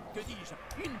 un cap, que dis-je,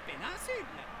 une péninsule.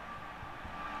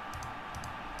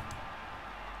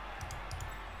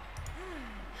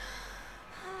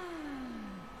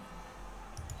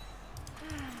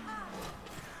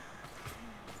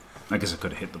 I guess I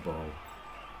could have hit the ball.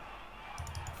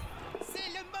 C'est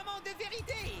le moment de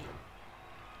vérité.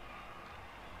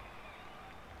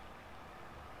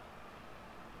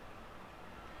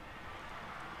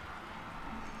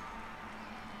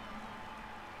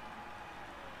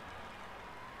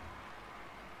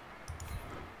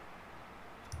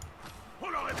 On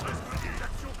aurait presque dit une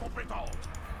action compétente.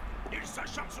 Ils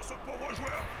s'acharnent sur ce pauvre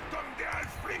joueur comme des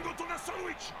halflings autour d'un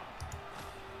sandwich.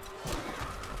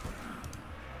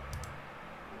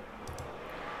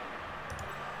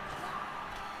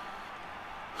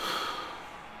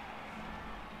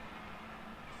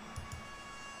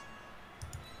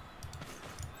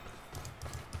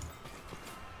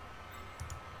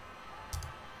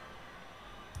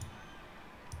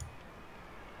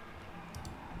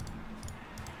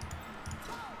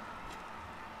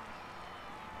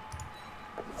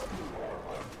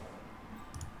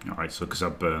 Alright, so because I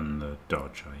burned the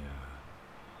dodge,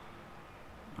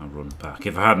 I run back.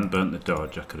 If I hadn't burnt the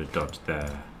dodge, I could have dodged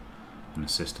there and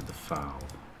assisted the foul.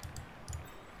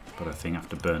 But I think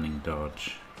after burning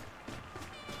dodge,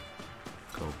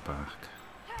 go back.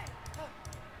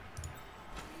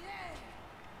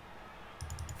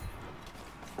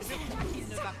 Je crois qu'il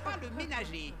ne va pas le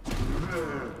ménager.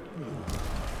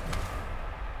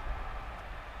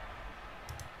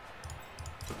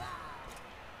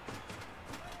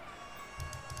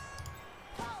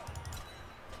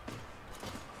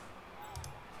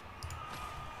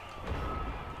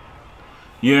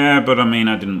 Yeah, but I mean,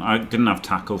 I didn't have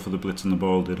tackle for the blitz on the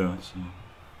ball, did I? So.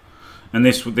 And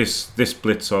this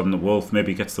blitz on the wolf,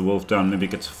 maybe gets the wolf down, maybe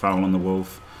gets a foul on the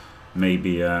wolf,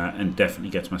 maybe and definitely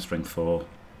gets my strength 4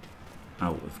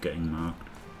 out of getting marked.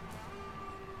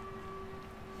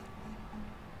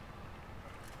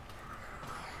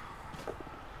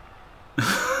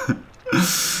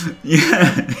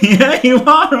 yeah, you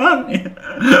are, aren't you?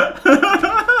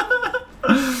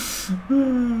 Oh,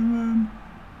 man.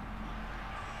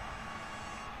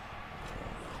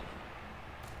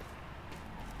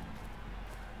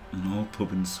 An old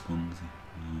pub in Swansea.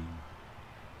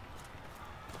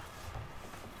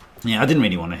 Yeah, I didn't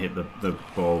really want to hit the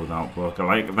ball without block.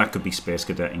 Like that could be space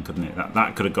cadetting, couldn't it?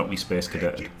 That could have got me space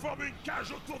cadetted.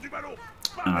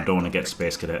 And I don't want to get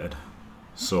space cadetted.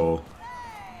 So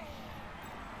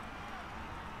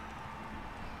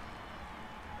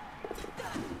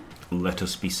let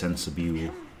us be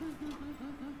sensible.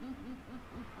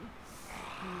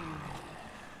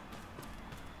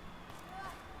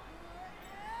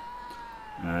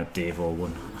 Dave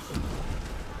Owen.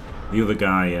 The other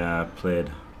guy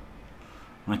played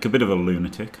like a bit of a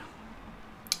lunatic,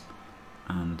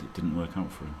 and it didn't work out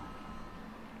for him.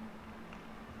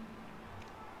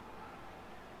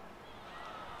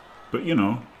 But you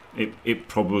know, it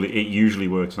usually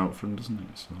works out for him, doesn't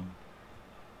it? So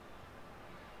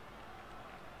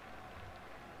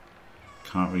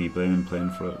can't really blame him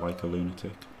playing for it like a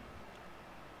lunatic.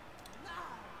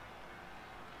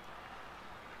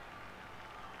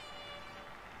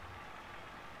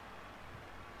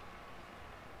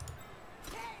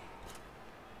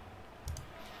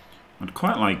 I'd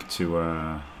quite like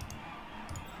to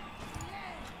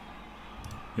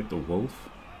hit the wolf.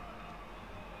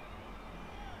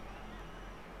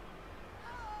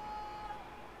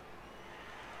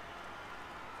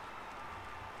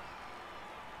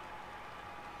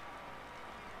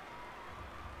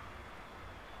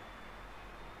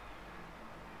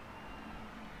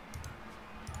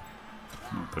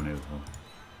 Not gonna do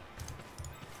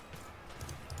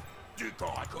Du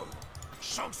corps à corps. Je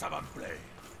sens que ça va me plaire.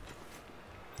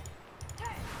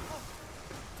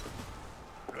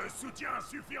 Le soutien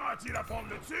suffira-t-il à prendre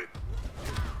le dessus?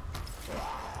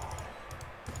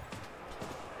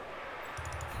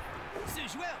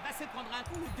 Ce joueur va se prendre un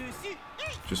coup dessus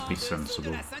et Just be en dessous de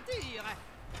sensible. la ceinture.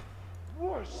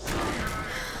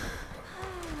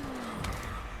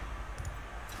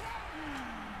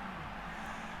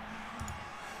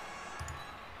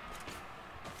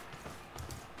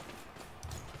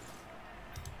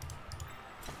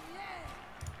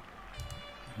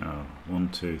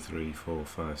 2, 3, 4,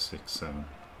 5, 6, 7.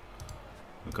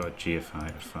 We've got a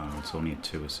geofighter foul. It's only a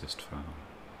 2 assist foul.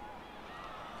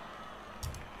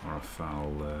 Or a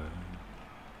foul. Or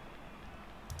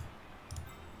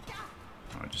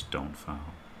I just don't foul.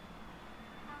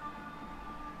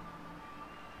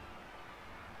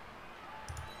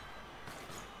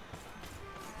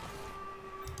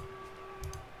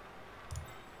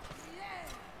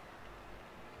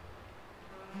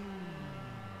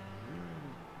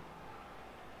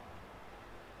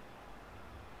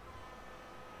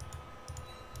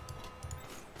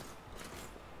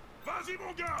 Vas-y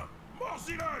mon gars,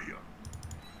 mords-y l'œil.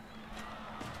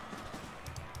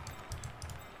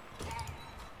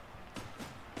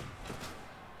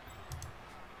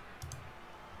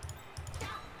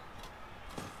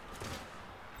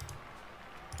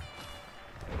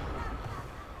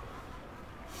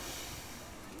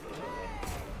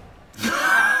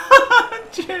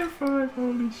 J5,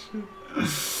 holy shit.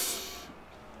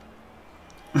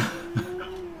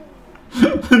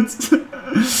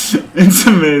 It's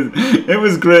amazing. It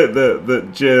was great that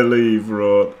Jay Leave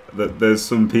wrote that there's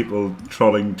some people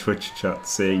trolling Twitch chat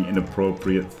saying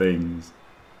inappropriate things.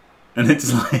 And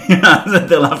it's like,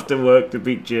 they'll have to work to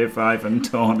beat J5 and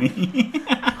Tony.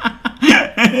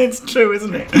 It's true,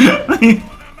 isn't it? They're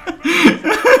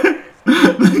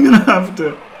going to have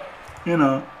to, you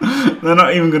know, they're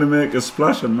not even going to make a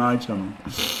splash on my channel.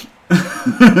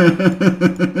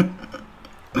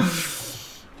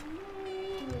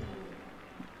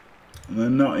 They're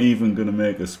not even going to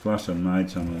make a splash on my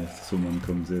channel if someone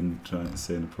comes in trying to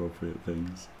say inappropriate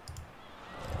things.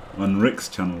 On Rick's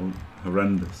channel,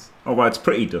 horrendous. Oh wow, it's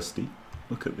pretty dusty.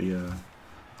 Look at the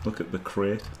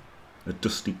crate, a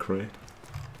dusty crate.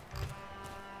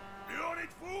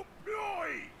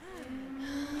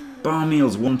 Bar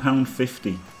meals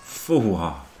 £1.50.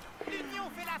 Fouah.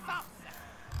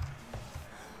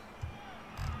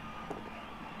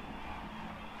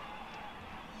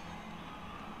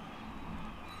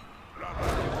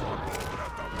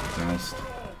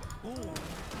 Oh,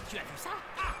 tu as vu ça?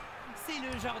 Ah, c'est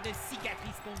le genre de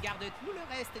cicatrice qu'on garde tout le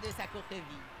reste de sa courte vie.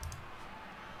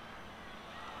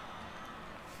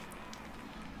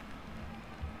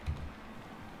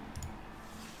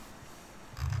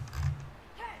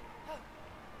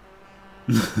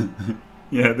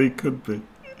 Yeah, they could be.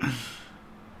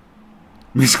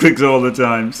 Misclicks all the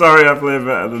time. Sorry, I play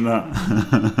better than that.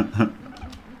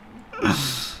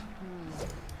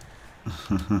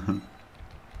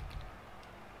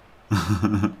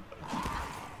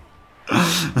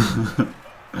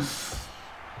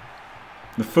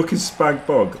 The fuck is spag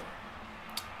bog?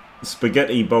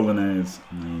 Spaghetti bolognese.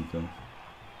 There you go.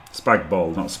 Spag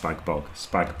ball, not spag bog.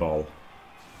 Spag ball.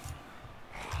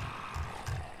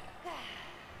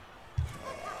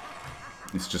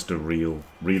 It's just a really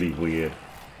weird.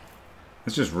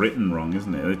 It's just written wrong,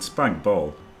 isn't it? It's spag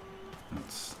ball.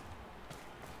 That's.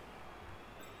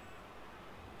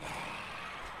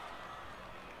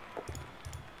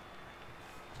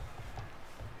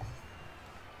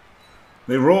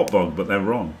 They wrote bog, but they're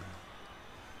wrong.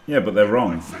 Yeah, but they're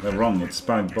wrong. They're wrong. It's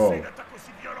spag ball.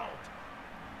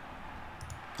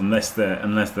 Unless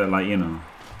they're like, you know,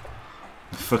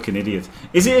 fucking idiots.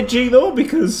 Is it a G though?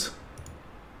 Because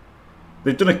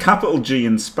they've done a capital G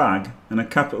in spag and a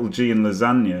capital G in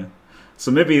lasagna.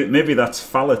 So maybe that's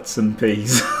fallets and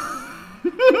peas.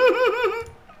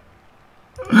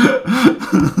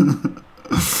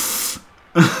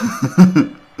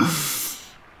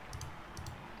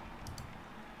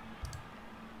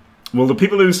 Well, the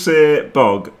people who say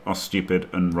bog are stupid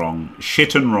and wrong.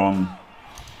 Shit and wrong.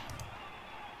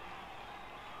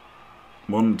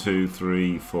 1, 2,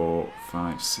 3, 4,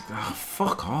 5, 6. Oh,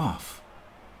 fuck off.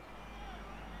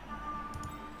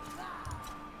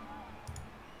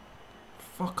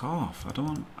 Fuck off. I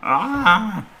don't.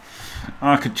 Ah!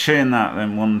 I could chain that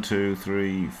then. 1, 2,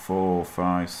 3, 4,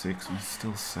 5, 6. It's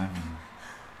still 7.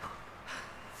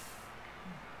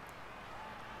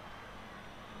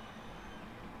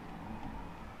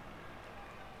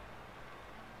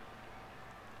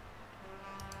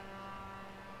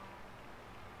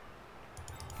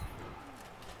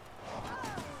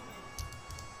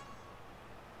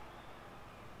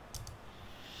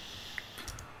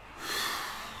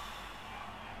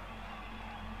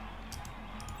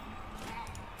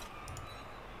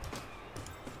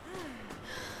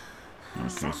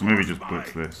 Okay, so maybe just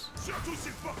blitz this.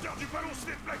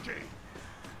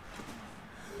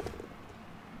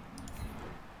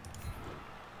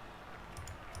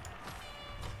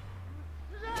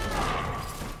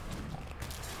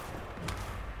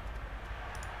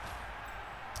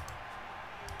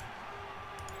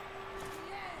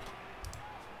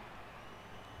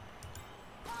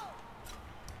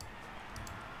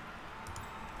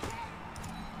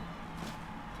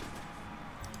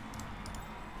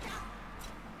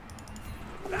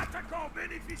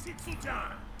 bénéficie de soutien.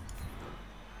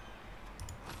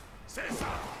 C'est ça.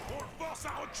 On le force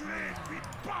à reculer, puis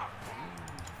paf.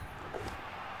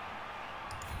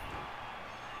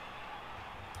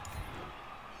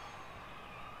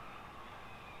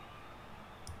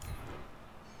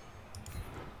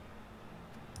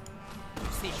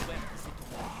 Ces joueurs qui se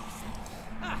trouvent.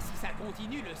 Ah, si ça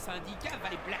continue, le syndicat va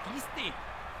les blacklister.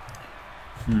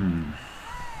 On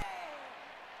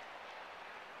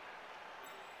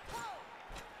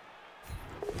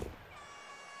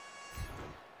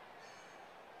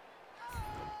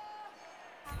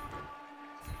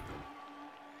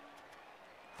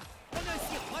ne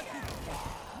s'y retrouve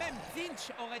pas. Même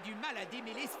Finch aurait du mal à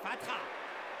démêler ce fatras.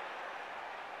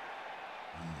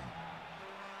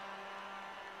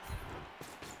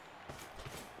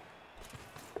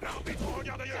 L'arbitre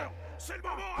regarde ailleurs. C'est le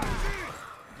moment, allez-y.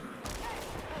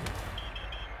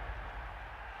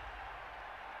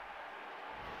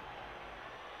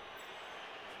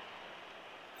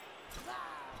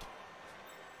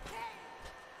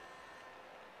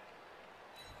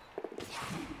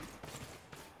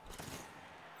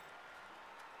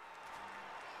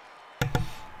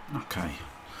 Okay.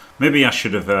 Maybe I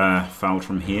should have fouled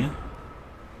from here.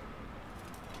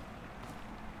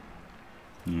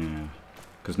 Yeah.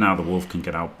 Because now the wolf can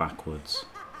get out backwards.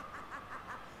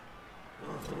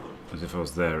 As if I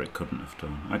was there, it couldn't have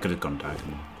done. I could have gone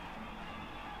diagonal.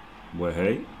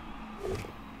 Way.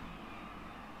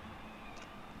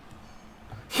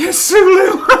 Yes,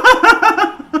 Sulu!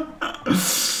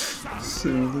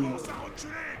 Sulu.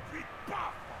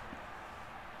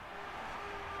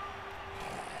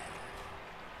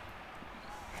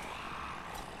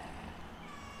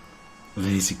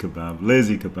 Lazy kebab.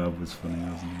 Lazy kebab was funny,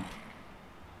 wasn't it?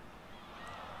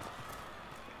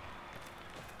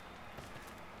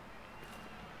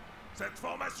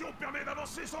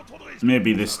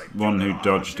 Maybe this one who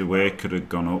dodged away could have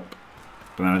gone up,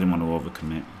 but then I didn't want to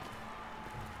overcommit.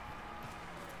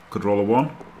 Could roll a 1?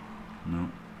 No.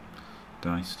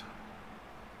 Diced.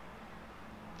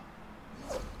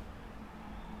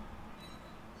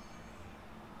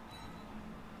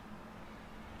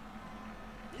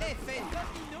 L'effet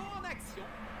domino en action.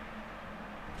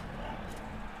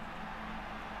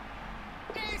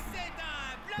 Et c'est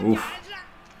un blocage.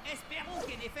 Espérons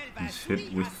qu'Nfl va He's hit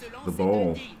sourir à with se the lancer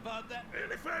ball. de deal, Bob. Et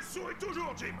les fesses sourient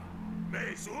toujours, Jim.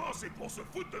 Mais souvent, c'est pour se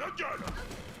foutre de notre gueule.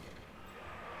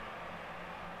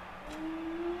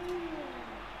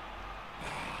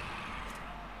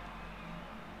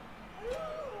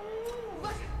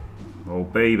 Oh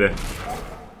baby.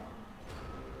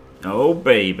 Oh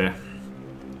baby.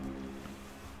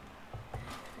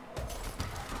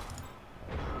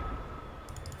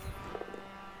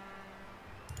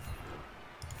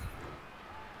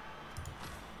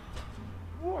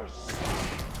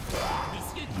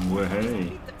 Messieurs,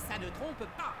 Ouais. ça ne trompe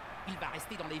pas. Il va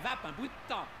rester dans les vapes un bout de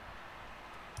temps.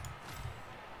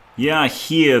 Yeah, I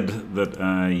heard that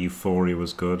Euphoria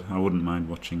was good. I wouldn't mind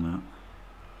watching that.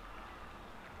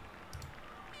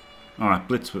 Oh, I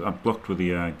blocked with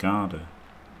the Garda.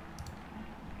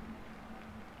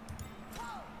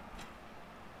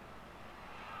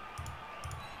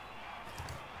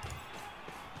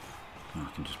 Oh,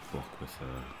 I can just block with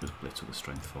Blitz with a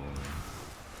strength 4.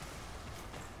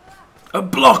 A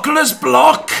blockless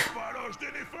block!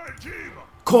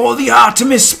 Call the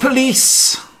Artemis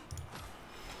police!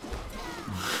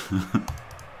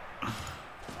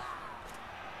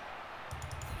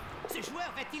 Ce joueur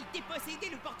va-t-il déposséder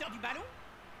le porteur du ballon?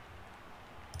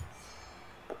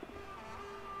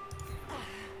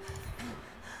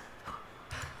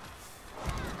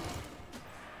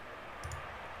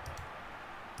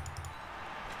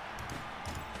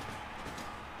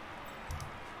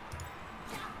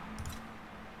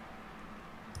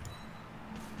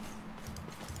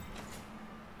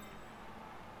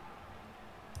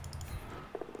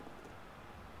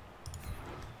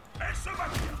 Elle se bat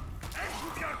bien. Elle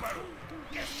joue bien le ballon.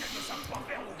 Qu'est-ce qu'elle ne savent pas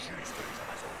faire au juste, les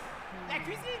Amazones? La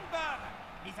cuisine, Bob!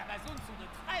 Les Amazones sont de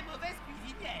très mauvaises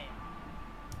cuisinières.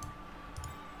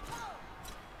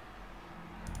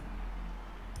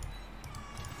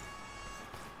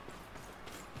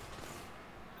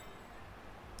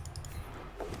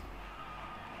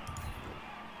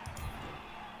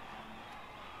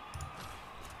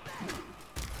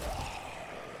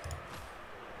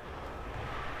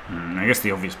 I guess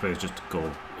the obvious play is just to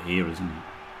go here, isn't it?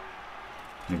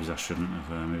 Maybe I shouldn't have.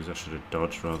 Maybe I should have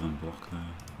dodged rather than blocked there,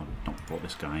 or not brought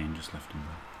this guy in, just left him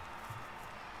there.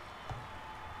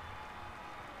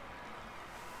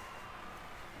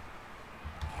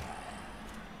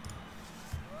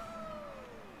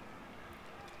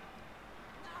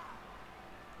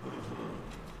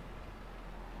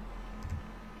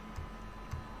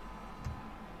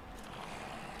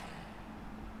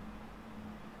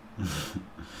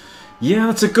 Yeah,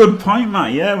 that's a good point,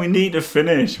 Matt. Yeah, we need to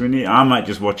finish. I might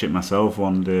just watch it myself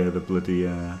one day. The bloody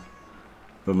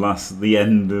the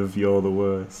end of You're the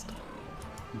Worst.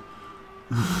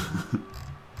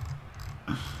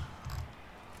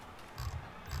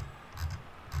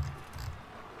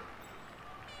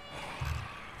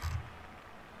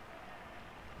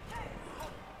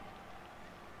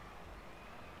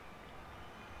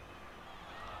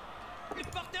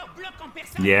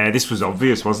 Yeah, this was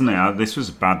obvious, wasn't it? This was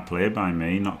a bad play by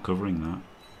me, not covering that.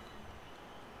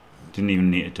 Didn't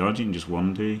even need to dodge it in just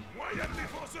 1D.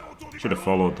 Should have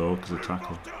followed though, because of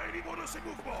tackle.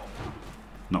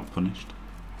 Not punished.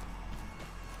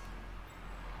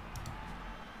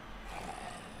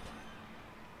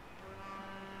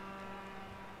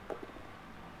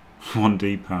 One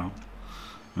D pow.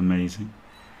 Amazing.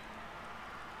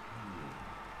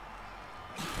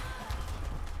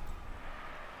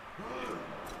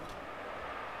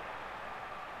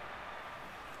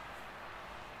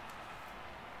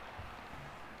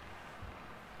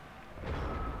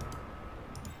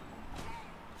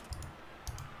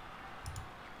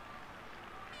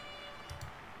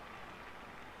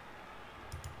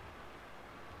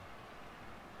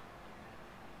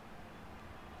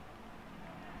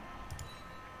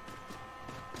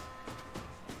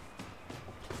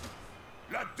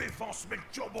 La défense met le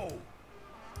turbo.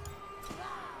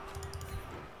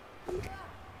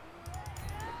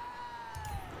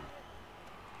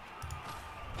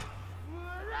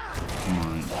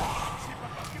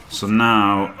 So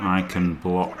now I can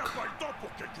block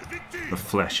the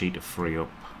fleshy to free up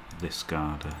this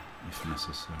Garda if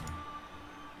necessary.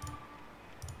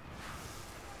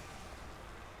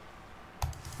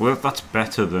 Well, that's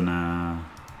better than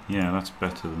yeah, that's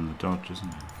better than the dodge, isn't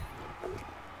it?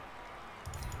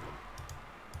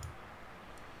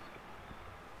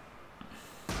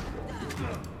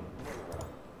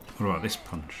 What about this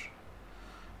punch?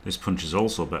 This punch is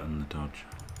also better than the dodge.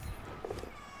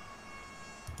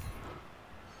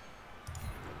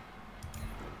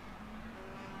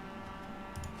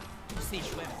 Ces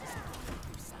joueurs,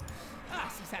 ah,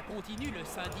 si ça continue, le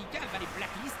syndicat va les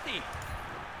blacklister.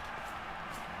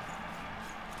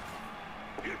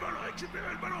 Ils veulent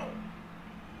récupérer le ballon.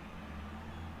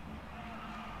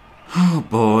 Oh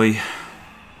boy.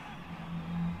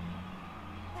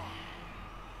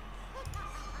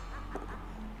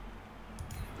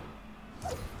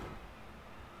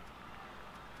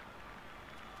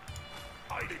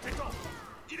 Ah, il est pétant.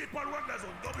 Il est pas loin de la zone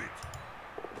d'en but.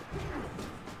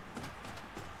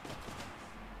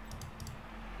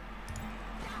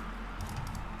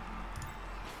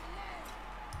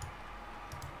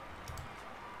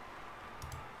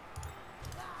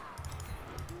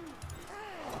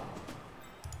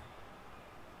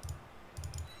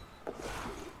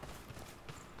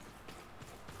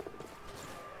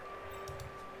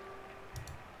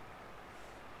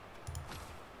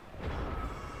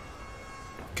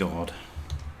 God.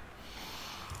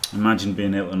 Imagine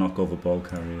being able to knock over ball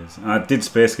carriers. I did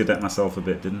Space Cadet myself a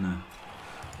bit, didn't I?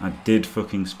 I did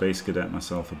fucking Space Cadet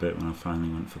myself a bit when I finally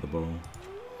went for the ball.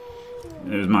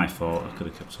 It was my fault, I could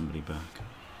have kept somebody back.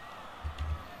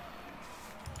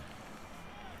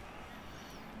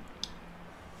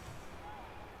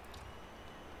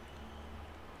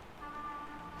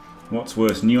 What's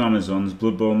worse, new Amazons,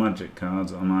 Blood Bowl Magic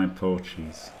cards, or my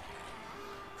Porchies?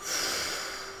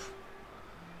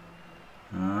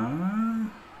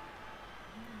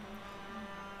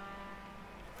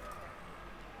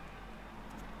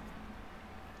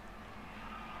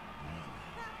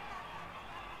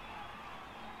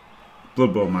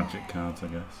 Blood Bowl Magic cards, I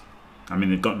guess. I mean,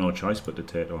 they've got no choice but to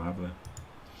Tato, have they?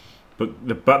 But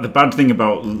the bad thing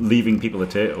about leaving people a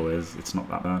Tato is it's not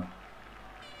that bad.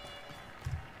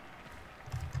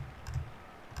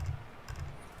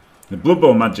 The Blood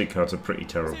Bowl Magic cards are pretty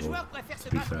terrible, to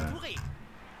be fair.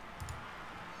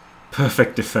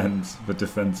 Perfect defense. The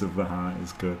defense of the heart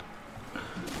is good.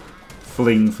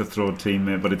 Fling for throw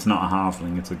teammate, but it's not a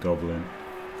halfling, it's a goblin.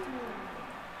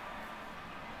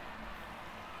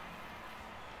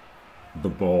 The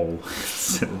ball.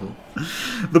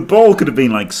 The ball could have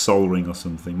been like Soul Ring or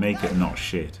something. Make it not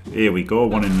shit. Here we go.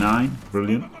 1 in 9.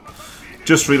 Brilliant.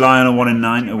 Just rely on a 1 in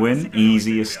 9 to win.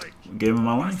 Easiest game of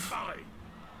my life.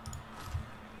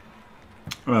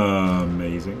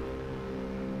 Amazing.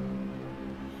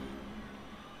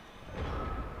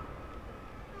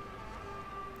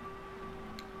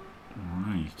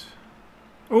 Right.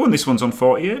 Oh, and this one's on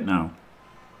 48 now.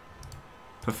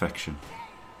 Perfection.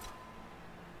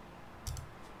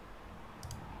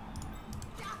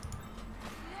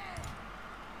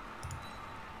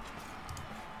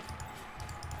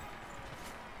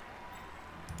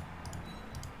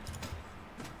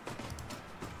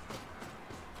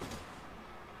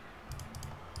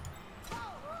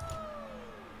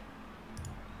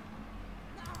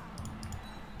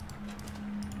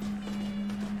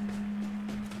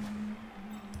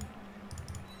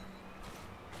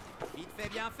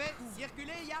 bien fait.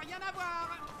 Circulez, y a rien à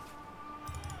voir.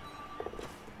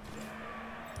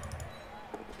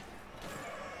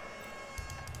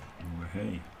 Oh,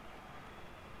 hey.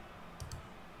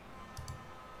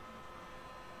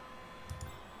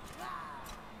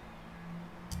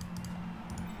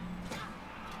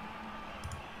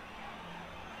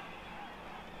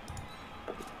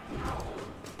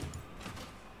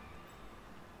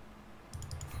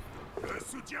 Le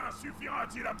soutien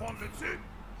suffira-t-il à prendre le dessus?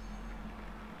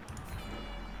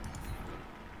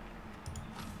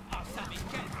 Oh, ça mais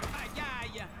quelle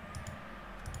pagaille!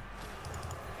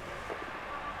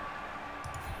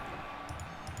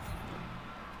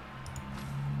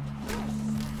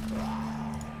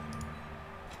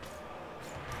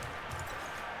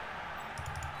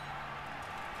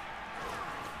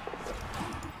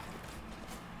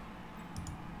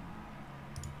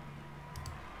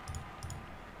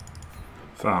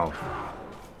 Foul.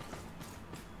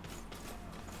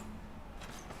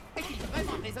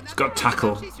 It's got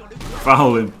tackle.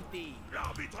 Foul him.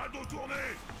 L'arbitre a dos tourné.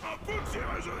 Un peu que c'est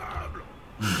raisonnable.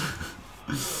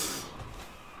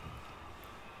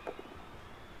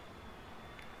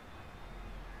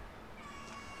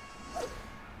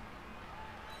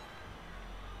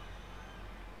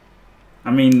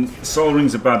 I mean, Soul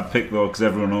Ring's a bad pick though, because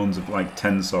everyone owns like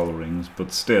 10 Soul Rings,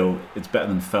 but still, it's better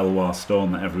than Felwar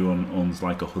Stone that everyone owns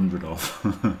like 100 of.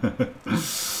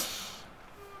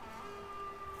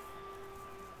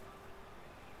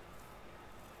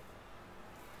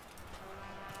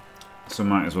 So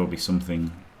might as well be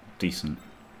something decent.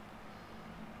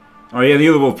 Oh yeah, the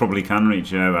other wolf probably can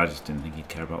reach, yeah, but I just didn't think he'd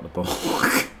care about the ball.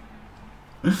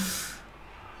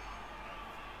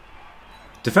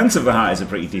 Defense of the Heart is a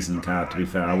pretty decent card, to be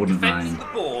fair. I wouldn't mind.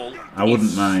 I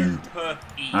wouldn't mind.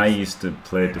 I used to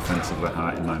play Defense of the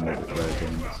Heart in my multiplayer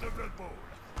games,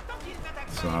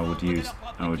 so I would use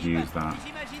that.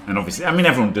 And obviously, I mean,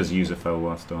 everyone does use a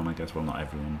Felwar Stone, I guess. Well, not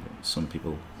everyone, but some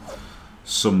people,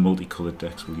 some multicoloured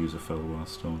decks will use a Felwar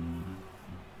Stone.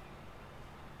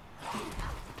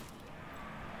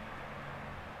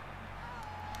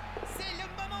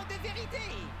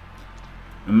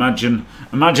 Imagine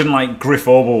like Griff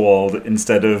Overwald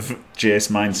instead of Jace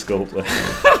Mind Sculptor.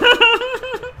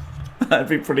 That'd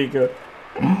be pretty good.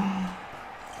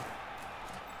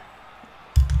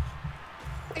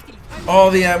 Oh,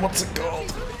 the what's it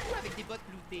called?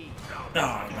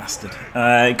 Oh, bastard!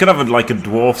 It could have like a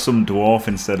dwarf, some dwarf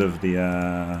instead of the.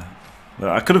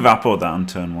 I could have appoed that on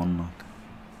turn 1, like,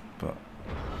 but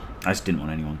I just didn't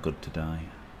want anyone good to die.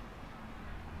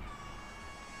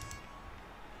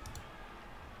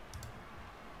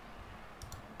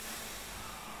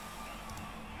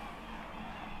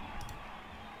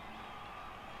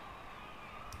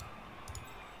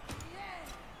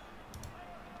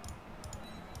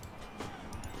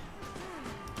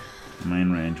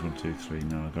 Main range 1, 2, 3.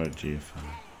 No, I got a GFI.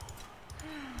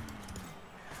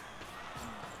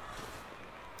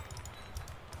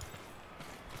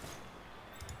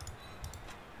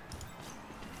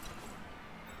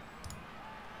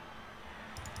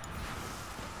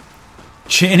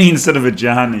 Cheney instead of a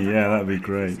Johnny, yeah, that'd be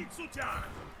great.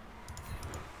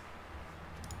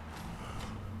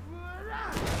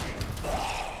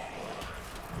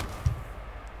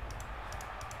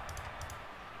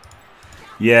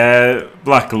 Yeah,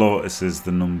 Black Lotus is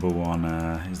the number one.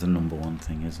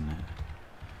 Thing, isn't it?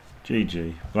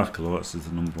 GG. Black Lotus is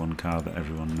the number 1 card that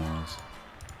everyone knows.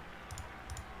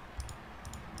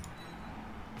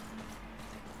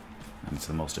 And it's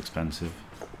the most expensive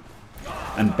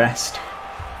and best.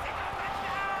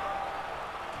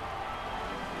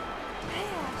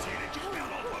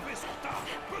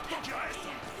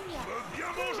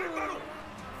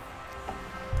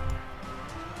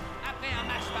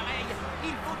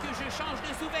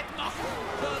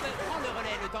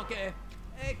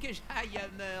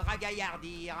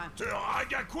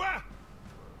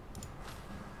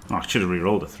 Oh, I should have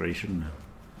re-rolled a 3, shouldn't I?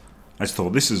 I just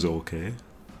thought this is okay.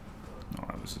 No,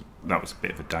 that was a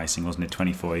bit of a dicing, wasn't it?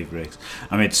 24 A-breaks.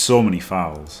 I made so many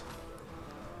fouls.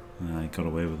 I got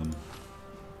away with them.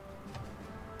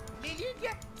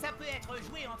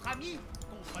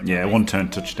 Yeah, 1 turn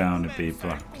touchdown would be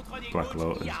Black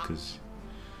Lotus because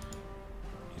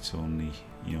it's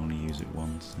you only use it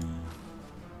once.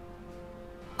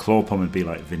 Clawpom would be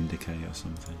like Vindicate or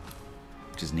something,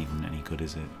 which isn't even any good,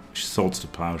 is it? Swords to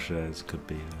Plowshares could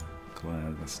be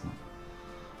that's not.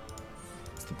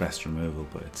 It's the best removal,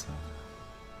 but it's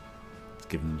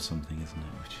giving them something, isn't it?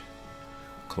 Which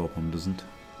Clawpom doesn't.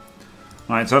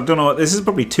 Alright, so I don't know what this is.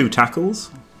 Probably 2 tackles.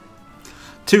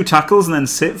 2 tackles and then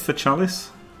sit for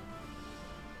Chalice.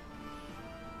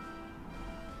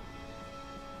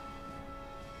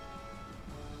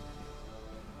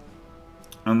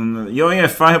 And then oh yeah,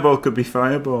 fireball could be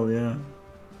fireball, yeah.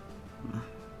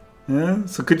 Yeah,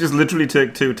 so could just literally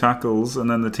take 2 tackles and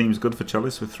then the team's good for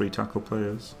chalice with 3 tackle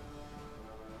players.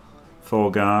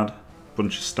 4 guard,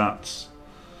 bunch of stats.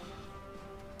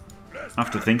 I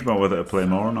have to think about whether to play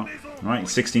more or not. Right,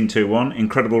 16-2-1,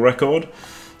 incredible record.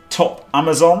 Top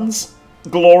Amazons,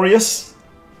 glorious.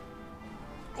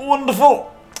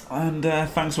 Wonderful. And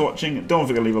thanks for watching. Don't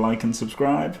forget to leave a like and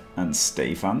subscribe and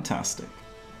stay fantastic.